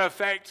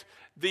affect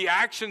the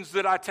actions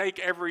that I take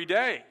every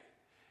day.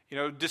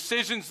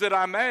 Decisions that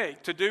I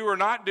make to do or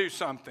not do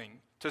something,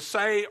 to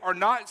say or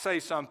not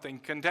say something,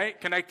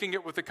 connecting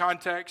it with the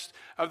context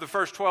of the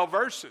first 12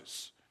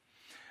 verses.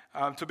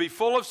 To be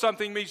full of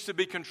something means to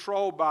be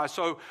controlled by.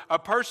 So a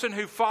person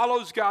who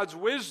follows God's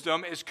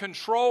wisdom is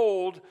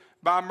controlled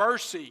by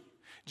mercy.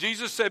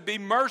 Jesus said, be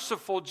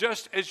merciful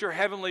just as your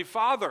heavenly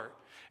Father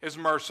is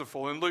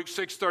merciful in Luke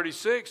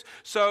 6:36.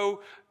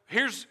 So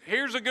here's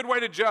a good way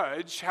to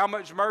judge how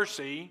much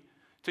mercy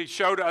to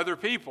show to other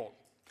people.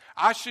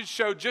 I should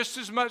show just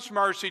as much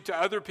mercy to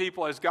other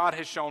people as God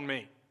has shown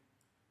me.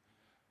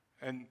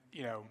 And,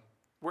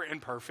 we're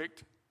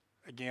imperfect,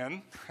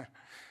 again,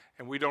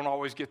 and we don't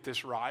always get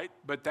this right,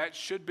 but that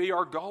should be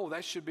our goal.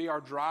 That should be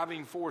our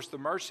driving force. The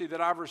mercy that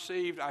I've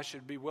received, I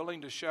should be willing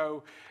to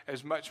show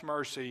as much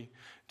mercy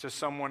to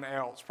someone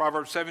else.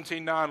 Proverbs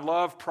 17:9,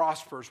 love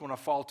prospers when a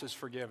fault is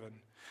forgiven,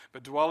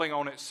 but dwelling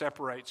on it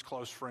separates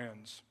close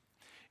friends.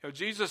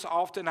 Jesus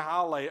often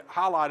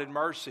highlighted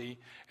mercy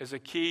as a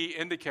key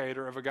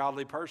indicator of a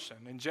godly person.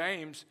 And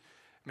James,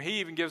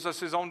 he even gives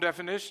us his own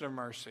definition of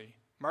mercy.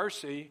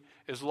 Mercy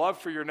is love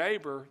for your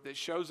neighbor that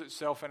shows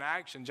itself in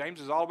action. James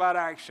is all about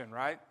action,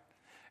 right?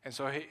 And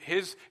so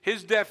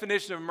his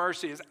definition of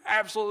mercy is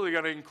absolutely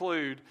going to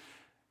include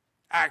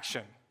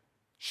action,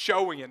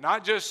 showing it.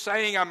 Not just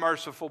saying I'm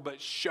merciful, but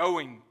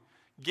showing,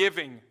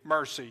 giving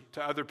mercy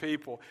to other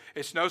people.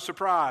 It's no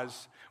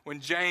surprise when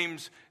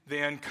James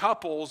then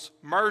couples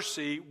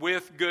mercy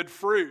with good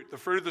fruit, the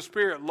fruit of the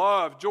Spirit,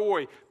 love,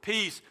 joy,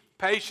 peace,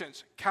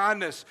 patience,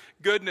 kindness,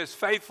 goodness,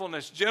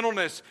 faithfulness,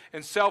 gentleness,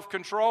 and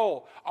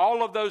self-control.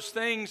 All of those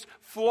things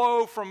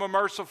flow from a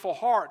merciful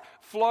heart,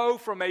 flow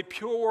from a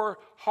pure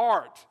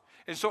heart.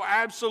 And so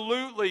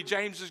absolutely,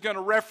 James is going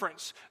to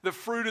reference the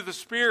fruit of the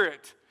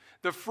Spirit,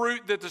 the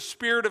fruit that the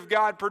Spirit of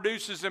God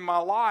produces in my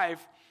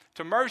life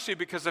to mercy,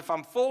 because if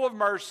I'm full of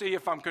mercy,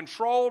 if I'm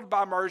controlled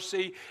by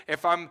mercy,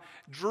 if I'm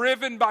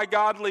driven by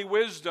godly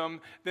wisdom,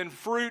 then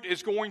fruit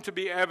is going to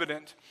be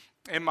evident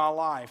in my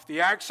life. The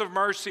acts of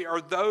mercy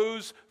are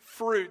those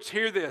fruits.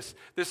 Hear this.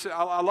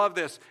 I love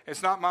this.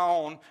 It's not my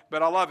own,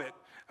 but I love it.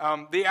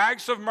 The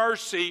acts of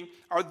mercy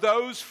are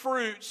those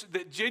fruits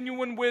that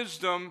genuine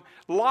wisdom,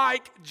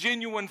 like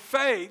genuine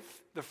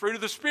faith, the fruit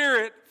of the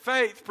Spirit,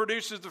 faith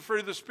produces the fruit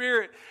of the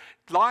Spirit,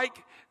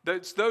 like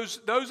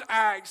those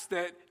acts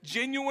that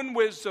genuine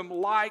wisdom,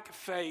 like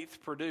faith,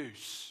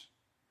 produce.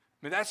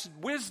 I mean, that's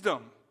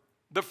wisdom.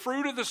 The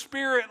fruit of the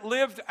Spirit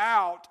lived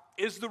out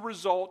is the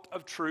result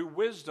of true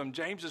wisdom.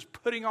 James is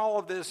putting all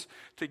of this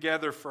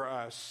together for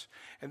us.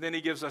 And then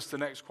he gives us the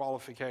next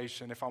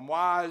qualification. If I'm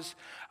wise,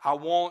 I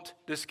won't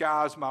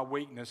disguise my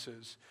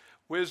weaknesses.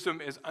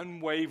 Wisdom is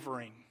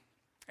unwavering,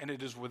 and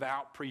it is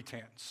without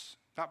pretense.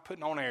 Not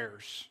putting on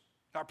airs,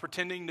 not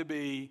pretending to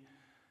be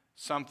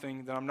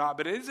something that I'm not.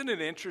 But isn't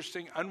it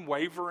interesting?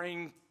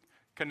 Unwavering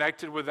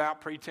connected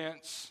without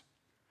pretense.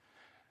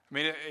 I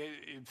mean,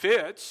 it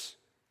fits.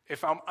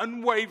 If I'm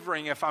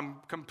unwavering, if I'm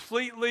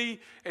completely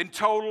and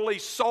totally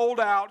sold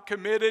out,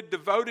 committed,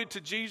 devoted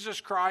to Jesus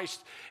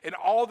Christ in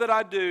all that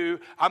I do,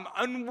 I'm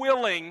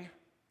unwilling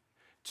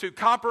to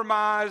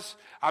compromise.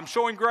 I'm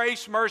showing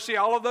grace, mercy,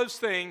 all of those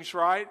things,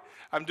 right?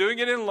 I'm doing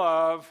it in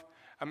love.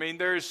 I mean,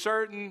 there's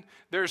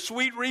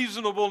sweet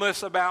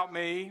reasonableness about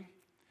me,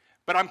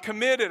 but I'm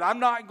committed. I'm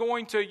not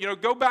going to,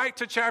 go back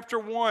to chapter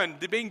 1,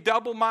 to being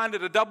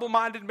double-minded. A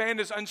double-minded man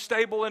is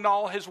unstable in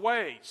all his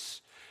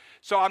ways.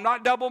 So I'm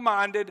not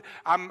double-minded.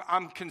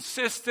 I'm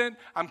consistent.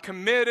 I'm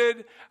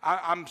committed.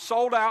 I'm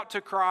sold out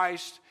to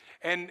Christ.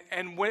 And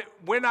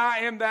when I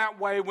am that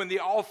way, when the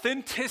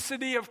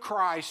authenticity of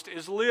Christ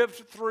is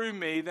lived through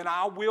me, then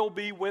I will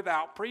be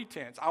without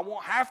pretense. I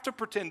won't have to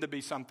pretend to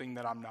be something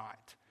that I'm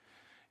not.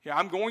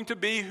 I'm going to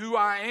be who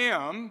I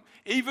am,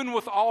 even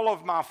with all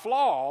of my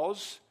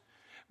flaws,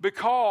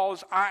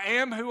 because I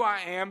am who I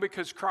am,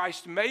 because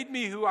Christ made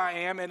me who I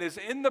am and is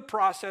in the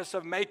process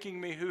of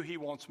making me who He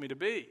wants me to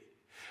be.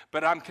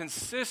 But I'm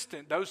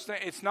consistent. Those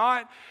things, it's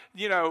not,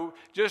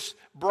 just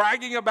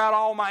bragging about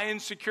all my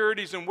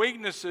insecurities and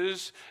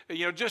weaknesses,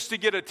 just to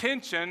get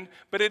attention,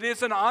 but it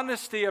is an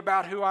honesty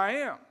about who I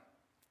am,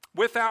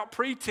 without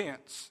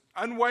pretense,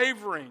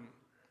 unwavering.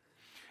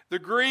 The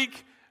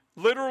Greek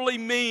literally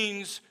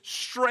means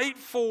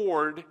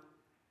straightforward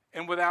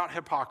and without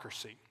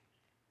hypocrisy.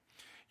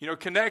 We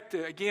connect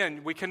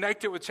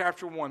it with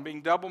chapter 1,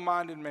 being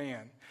double-minded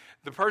man.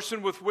 The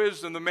person with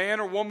wisdom, the man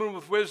or woman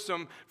with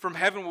wisdom from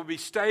heaven will be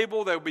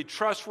stable, they will be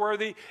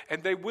trustworthy,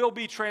 and they will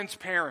be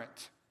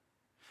transparent.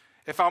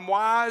 If I'm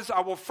wise,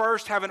 I will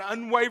first have an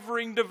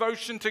unwavering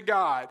devotion to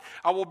God.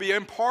 I will be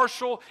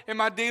impartial in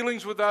my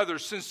dealings with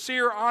others,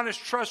 sincere,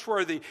 honest,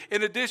 trustworthy.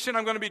 In addition,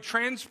 I'm going to be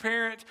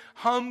transparent,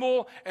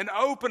 humble, and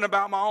open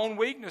about my own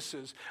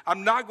weaknesses.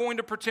 I'm not going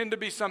to pretend to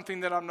be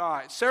something that I'm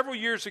not. Several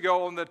years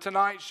ago on The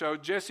Tonight Show,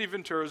 Jesse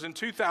Ventura, in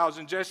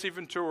 2000, Jesse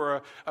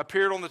Ventura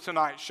appeared on The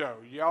Tonight Show.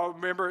 Y'all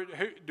remember?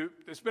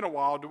 It's been a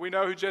while. Do we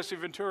know who Jesse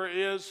Ventura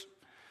is?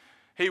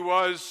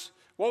 What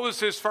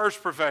was his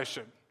first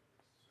profession?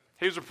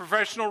 He was a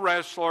professional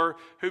wrestler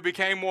who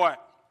became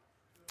what?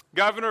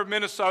 Governor of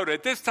Minnesota.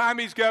 At this time,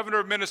 he's governor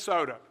of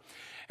Minnesota.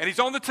 And he's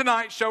on The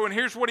Tonight Show, and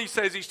here's what he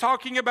says. He's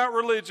talking about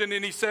religion,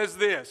 and he says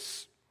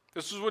this.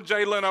 This is when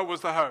Jay Leno was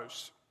the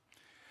host.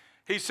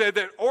 He said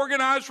that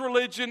organized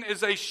religion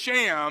is a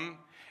sham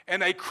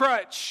and a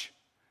crutch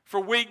for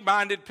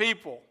weak-minded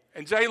people.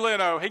 And Jay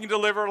Leno, he can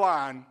deliver a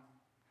line.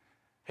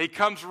 He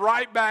comes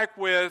right back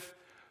with,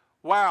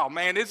 wow,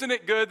 man, isn't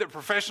it good that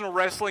professional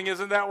wrestling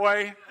isn't that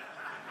way?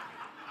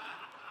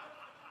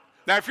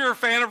 Now, if you're a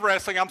fan of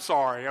wrestling, I'm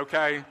sorry,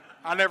 okay?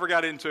 I never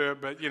got into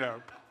it, but,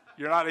 you're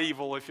not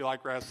evil if you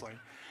like wrestling.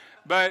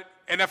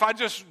 And if I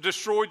just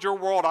destroyed your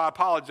world, I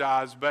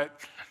apologize, but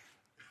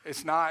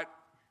it's not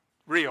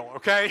real,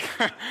 okay?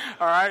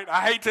 All right?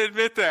 I hate to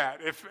admit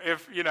that, if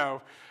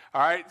all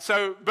right?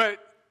 So,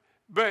 but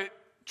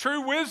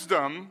true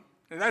wisdom,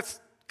 and that's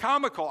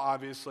comical,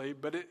 obviously,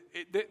 but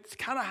it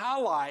kind of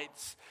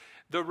highlights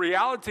the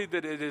reality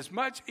that it is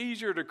much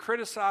easier to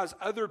criticize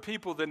other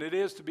people than it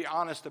is to be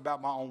honest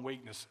about my own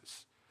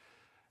weaknesses.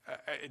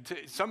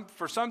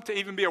 For some to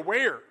even be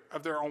aware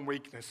of their own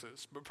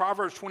weaknesses. But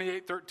Proverbs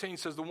 28:13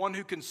 says, the one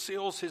who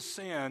conceals his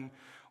sin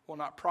will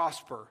not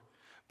prosper,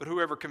 but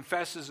whoever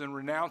confesses and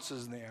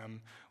renounces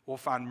them will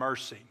find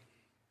mercy.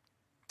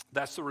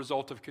 That's the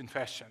result of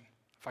confession.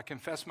 If I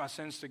confess my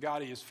sins to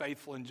God, he is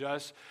faithful and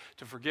just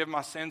to forgive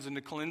my sins and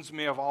to cleanse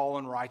me of all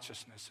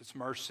unrighteousness. It's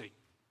mercy.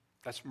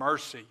 That's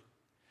mercy.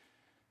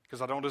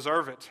 Because I don't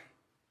deserve it.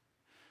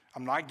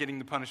 I'm not getting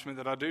the punishment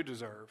that I do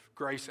deserve.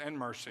 Grace and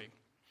mercy.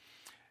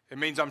 It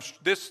means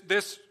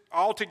this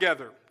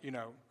altogether,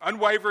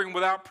 unwavering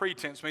without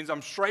pretense means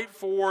I'm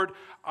straightforward,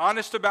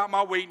 honest about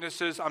my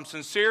weaknesses, I'm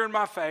sincere in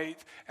my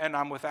faith, and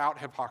I'm without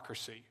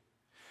hypocrisy.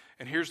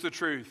 And here's the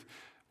truth.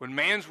 When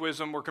man's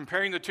wisdom, we're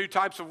comparing the two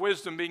types of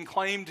wisdom being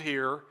claimed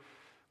here.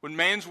 When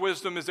man's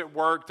wisdom is at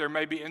work, there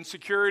may be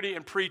insecurity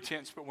and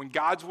pretense, but when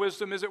God's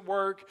wisdom is at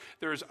work,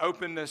 there is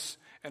openness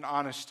and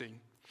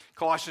honesty.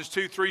 Colossians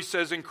 2:3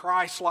 says, in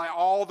Christ lie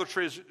all the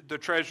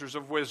treasures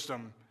of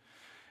wisdom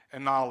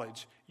and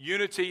knowledge.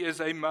 Unity is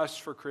a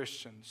must for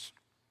Christians.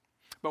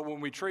 But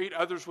when we treat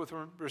others with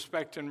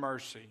respect and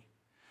mercy,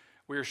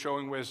 we are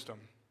showing wisdom.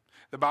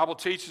 The Bible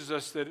teaches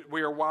us that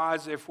we are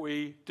wise if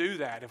we do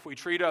that. If we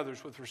treat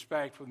others with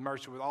respect, with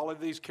mercy, with all of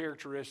these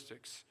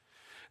characteristics,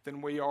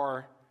 then we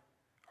are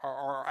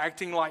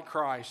acting like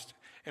Christ,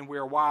 and we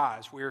are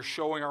wise. We are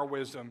showing our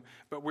wisdom,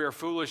 but we are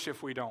foolish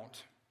if we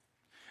don't.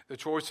 The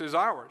choice is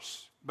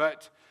ours.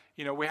 But,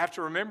 we have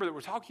to remember that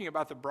we're talking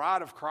about the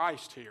bride of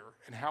Christ here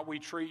and how we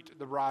treat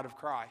the bride of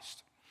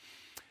Christ.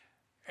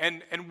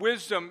 And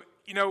wisdom,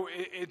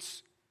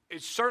 it's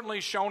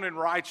certainly shown in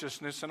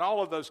righteousness and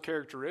all of those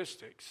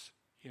characteristics.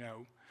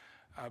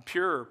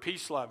 Pure,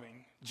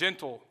 peace-loving,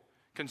 gentle,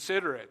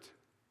 considerate,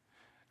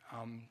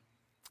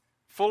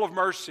 full of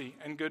mercy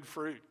and good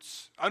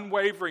fruits,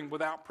 unwavering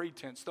without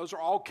pretense. Those are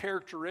all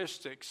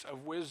characteristics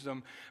of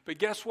wisdom. But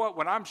guess what?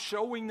 When I'm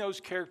showing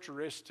those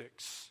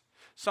characteristics,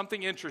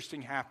 something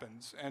interesting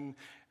happens. And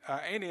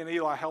Andy and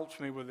Eli helped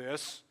me with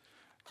this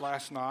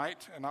last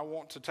night, and I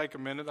want to take a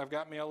minute. I've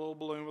got me a little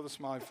balloon with a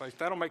smiley face.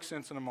 That'll make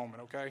sense in a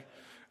moment, okay?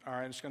 All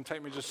right, it's going to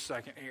take me just a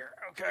second here,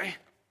 okay?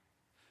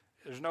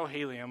 There's no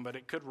helium, but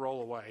it could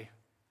roll away.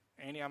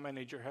 Andy, I may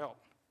need your help.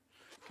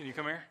 Can you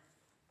come here?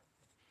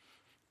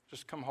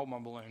 Just come hold my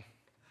balloon.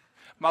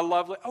 My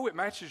lovely, it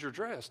matches your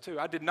dress too.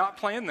 I did not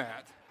plan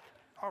that.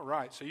 All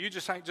right, so you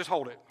just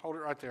hold it. Hold it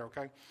right there,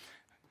 okay? You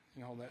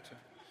can hold that too.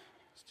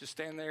 Just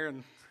stand there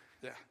and,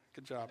 yeah,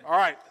 good job. All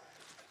right,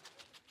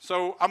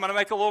 so I'm going to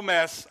make a little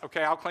mess.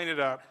 Okay, I'll clean it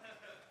up.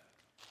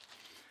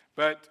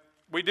 But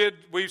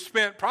we've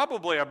spent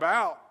probably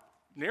about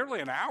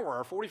nearly an hour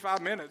or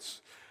 45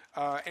 minutes.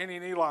 Annie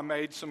and Eli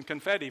made some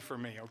confetti for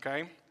me,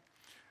 okay?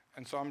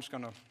 And so I'm just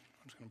going to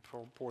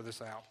pour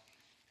this out.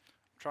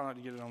 Try not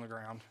to get it on the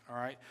ground, all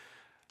right?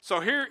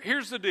 So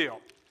here's the deal.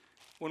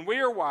 When we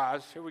are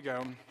wise, here we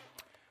go,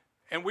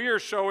 and we are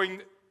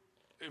showing,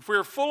 if we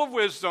are full of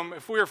wisdom,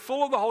 if we are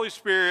full of the Holy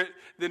Spirit,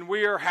 then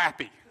we are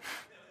happy,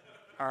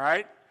 all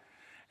right?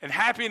 And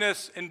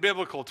happiness in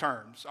biblical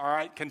terms, all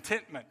right?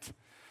 Contentment,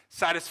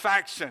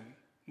 satisfaction,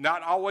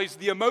 not always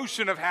the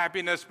emotion of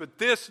happiness, but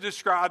this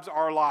describes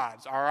our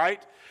lives, all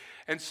right?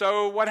 And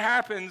so what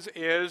happens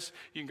is,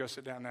 you can go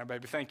sit down now,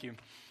 baby, thank you.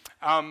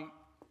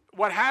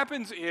 what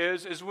happens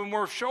is when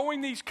we're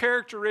showing these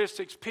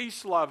characteristics,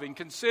 peace-loving,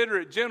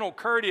 considerate, gentle,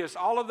 courteous,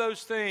 all of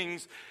those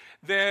things,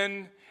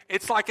 then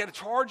it's like a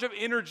charge of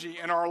energy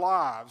in our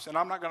lives. And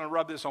I'm not going to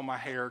rub this on my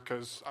hair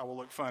because I will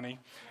look funny,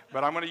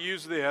 but I'm going to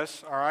use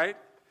this, all right?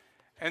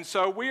 And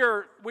so we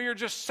are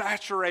just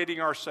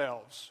saturating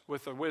ourselves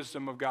with the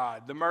wisdom of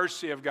God, the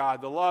mercy of God,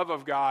 the love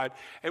of God.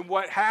 And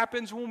what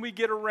happens when we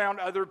get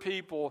around other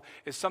people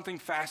is something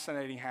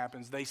fascinating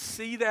happens. They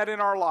see that in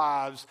our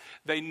lives.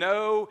 They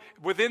know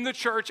within the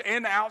church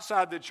and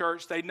outside the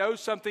church, they know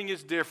something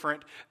is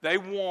different. They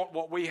want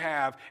what we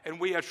have, and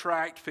we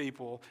attract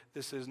people.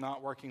 This is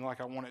not working like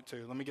I want it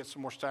to. Let me get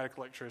some more static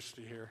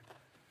electricity here.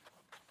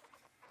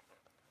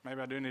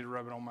 Maybe I do need to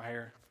rub it on my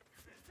hair.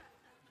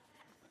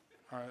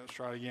 All right, let's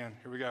try it again.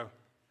 Here we go.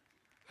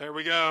 There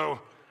we go.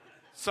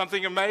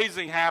 Something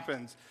amazing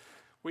happens.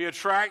 We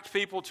attract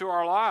people to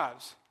our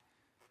lives.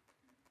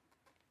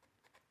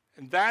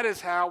 And that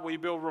is how we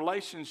build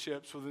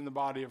relationships within the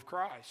body of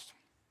Christ.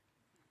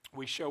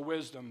 We show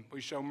wisdom. We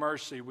show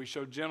mercy. We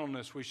show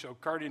gentleness. We show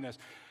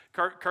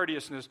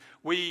courteousness.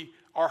 We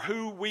are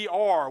who we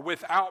are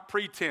without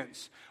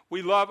pretense.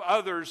 We love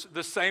others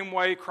the same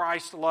way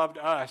Christ loved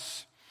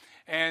us.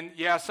 And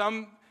yeah,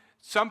 some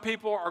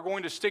people are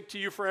going to stick to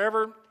you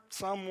forever,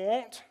 some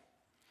won't.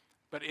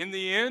 But in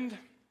the end,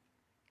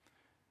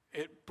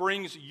 it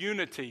brings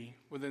unity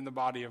within the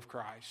body of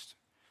Christ.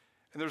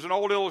 And there's an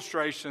old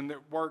illustration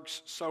that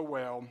works so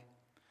well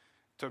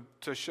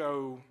to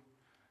show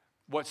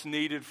what's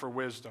needed for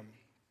wisdom.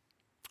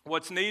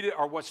 What's needed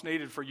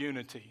for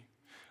unity.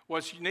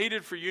 What's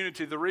needed for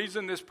unity, the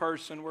reason this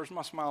person, where's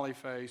my smiley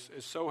face,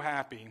 is so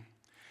happy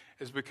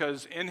is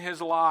because in his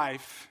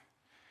life,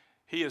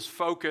 he is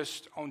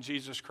focused on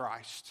Jesus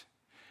Christ.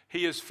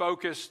 He is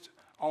focused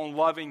on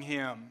loving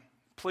Him,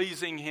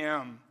 pleasing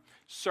Him,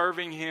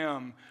 serving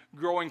Him,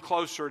 growing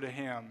closer to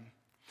Him.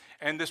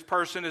 And this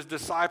person is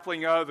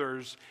discipling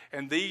others,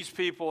 and these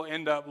people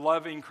end up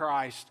loving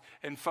Christ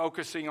and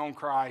focusing on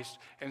Christ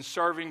and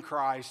serving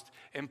Christ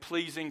and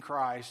pleasing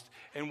Christ.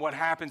 And what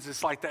happens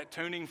is like that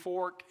tuning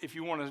fork. If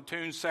you want to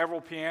tune several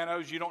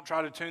pianos, you don't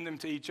try to tune them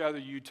to each other.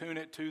 You tune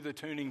it to the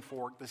tuning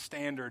fork, the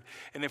standard.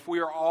 And if we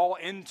are all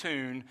in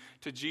tune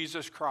to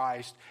Jesus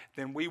Christ,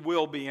 then we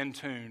will be in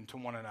tune to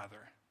one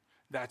another.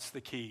 That's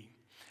the key.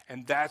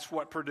 And that's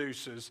what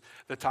produces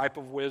the type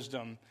of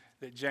wisdom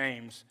that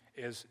James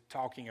is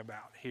talking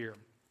about here.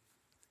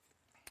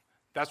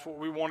 That's what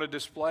we want to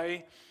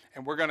display,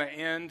 and we're going to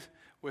end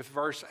with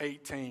verse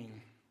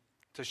 18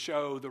 to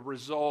show the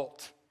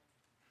result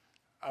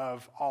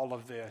of all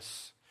of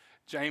this.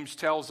 James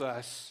tells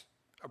us,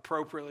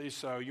 appropriately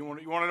so, you want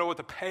to know what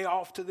the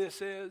payoff to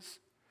this is?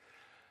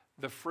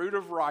 The fruit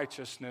of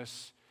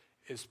righteousness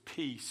is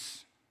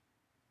peace,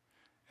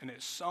 and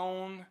it's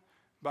sown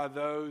by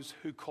those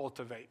who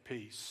cultivate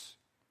peace.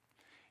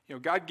 You know,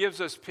 God gives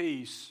us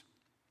peace.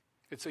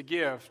 It's a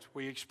gift.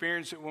 We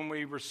experience it when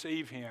we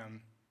receive Him.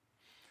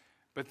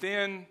 But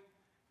then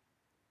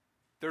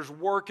there's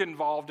work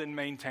involved in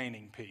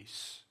maintaining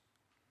peace.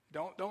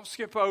 Don't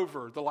skip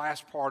over the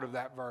last part of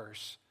that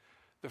verse.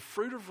 The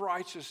fruit of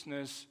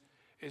righteousness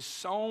is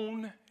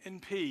sown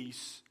in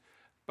peace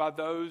by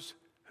those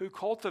who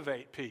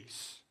cultivate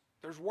peace.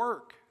 There's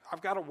work.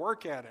 I've got to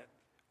work at it.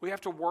 We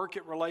have to work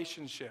at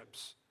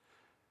relationships.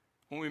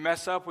 When we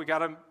mess up, we got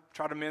to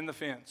try to mend the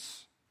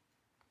fence.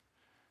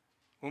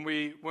 When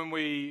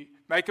we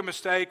make a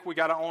mistake, we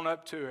got to own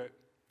up to it.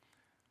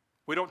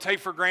 We don't take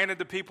for granted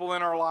the people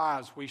in our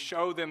lives. We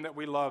show them that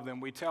we love them.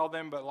 We tell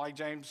them, but like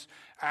James'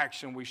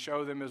 action, we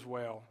show them as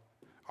well.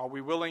 Are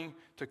we willing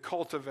to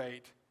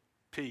cultivate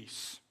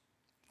peace?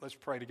 Let's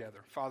pray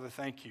together. Father,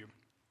 thank you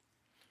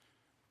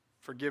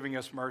for giving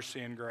us mercy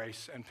and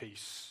grace and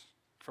peace,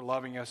 for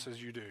loving us as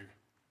you do,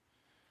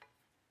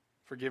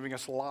 for giving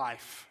us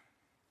life.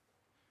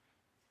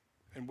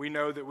 And we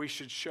know that we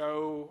should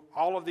show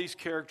all of these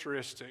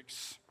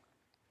characteristics.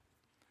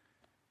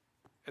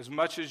 As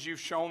much as you've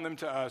shown them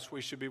to us, we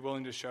should be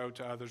willing to show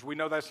to others. We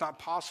know that's not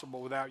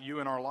possible without you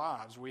in our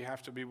lives. We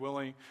have to be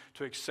willing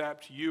to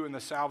accept you and the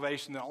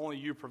salvation that only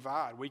you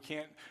provide. We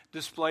can't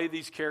display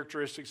these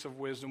characteristics of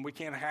wisdom. We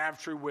can't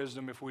have true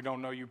wisdom if we don't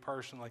know you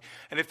personally.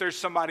 And if there's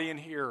somebody in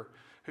here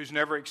who's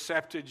never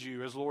accepted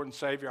you as Lord and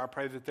Savior, I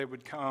pray that they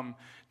would come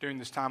during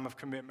this time of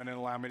commitment and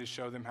allow me to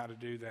show them how to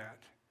do that.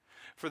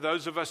 For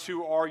those of us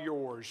who are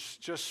yours,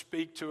 just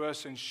speak to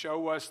us and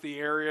show us the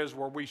areas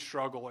where we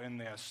struggle in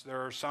this.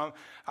 There are some,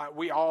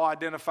 we all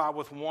identify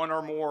with one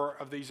or more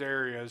of these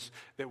areas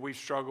that we've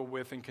struggled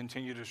with and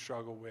continue to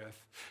struggle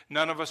with.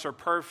 None of us are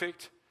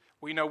perfect.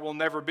 We know we'll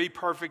never be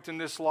perfect in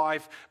this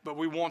life, but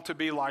we want to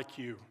be like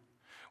you.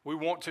 We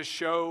want to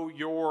show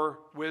your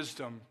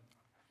wisdom,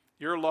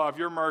 your love,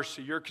 your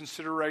mercy, your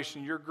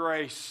consideration, your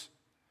grace,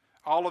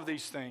 all of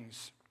these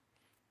things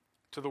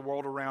to the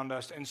world around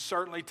us, and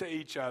certainly to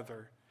each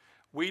other.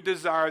 We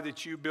desire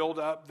that you build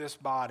up this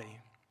body,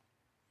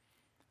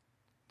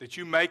 that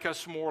you make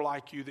us more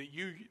like you, that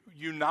you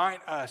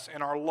unite us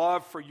in our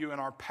love for you and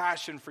our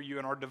passion for you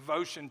and our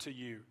devotion to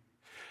you,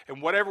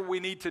 And whatever we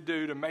need to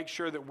do to make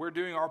sure that we're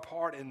doing our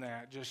part in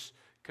that, just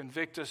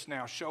convict us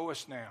now, show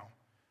us now,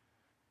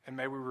 and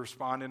may we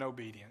respond in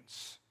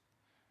obedience.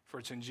 For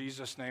it's in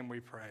Jesus' name we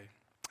pray.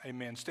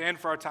 Amen. Stand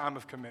for our time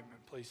of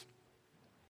commitment, please.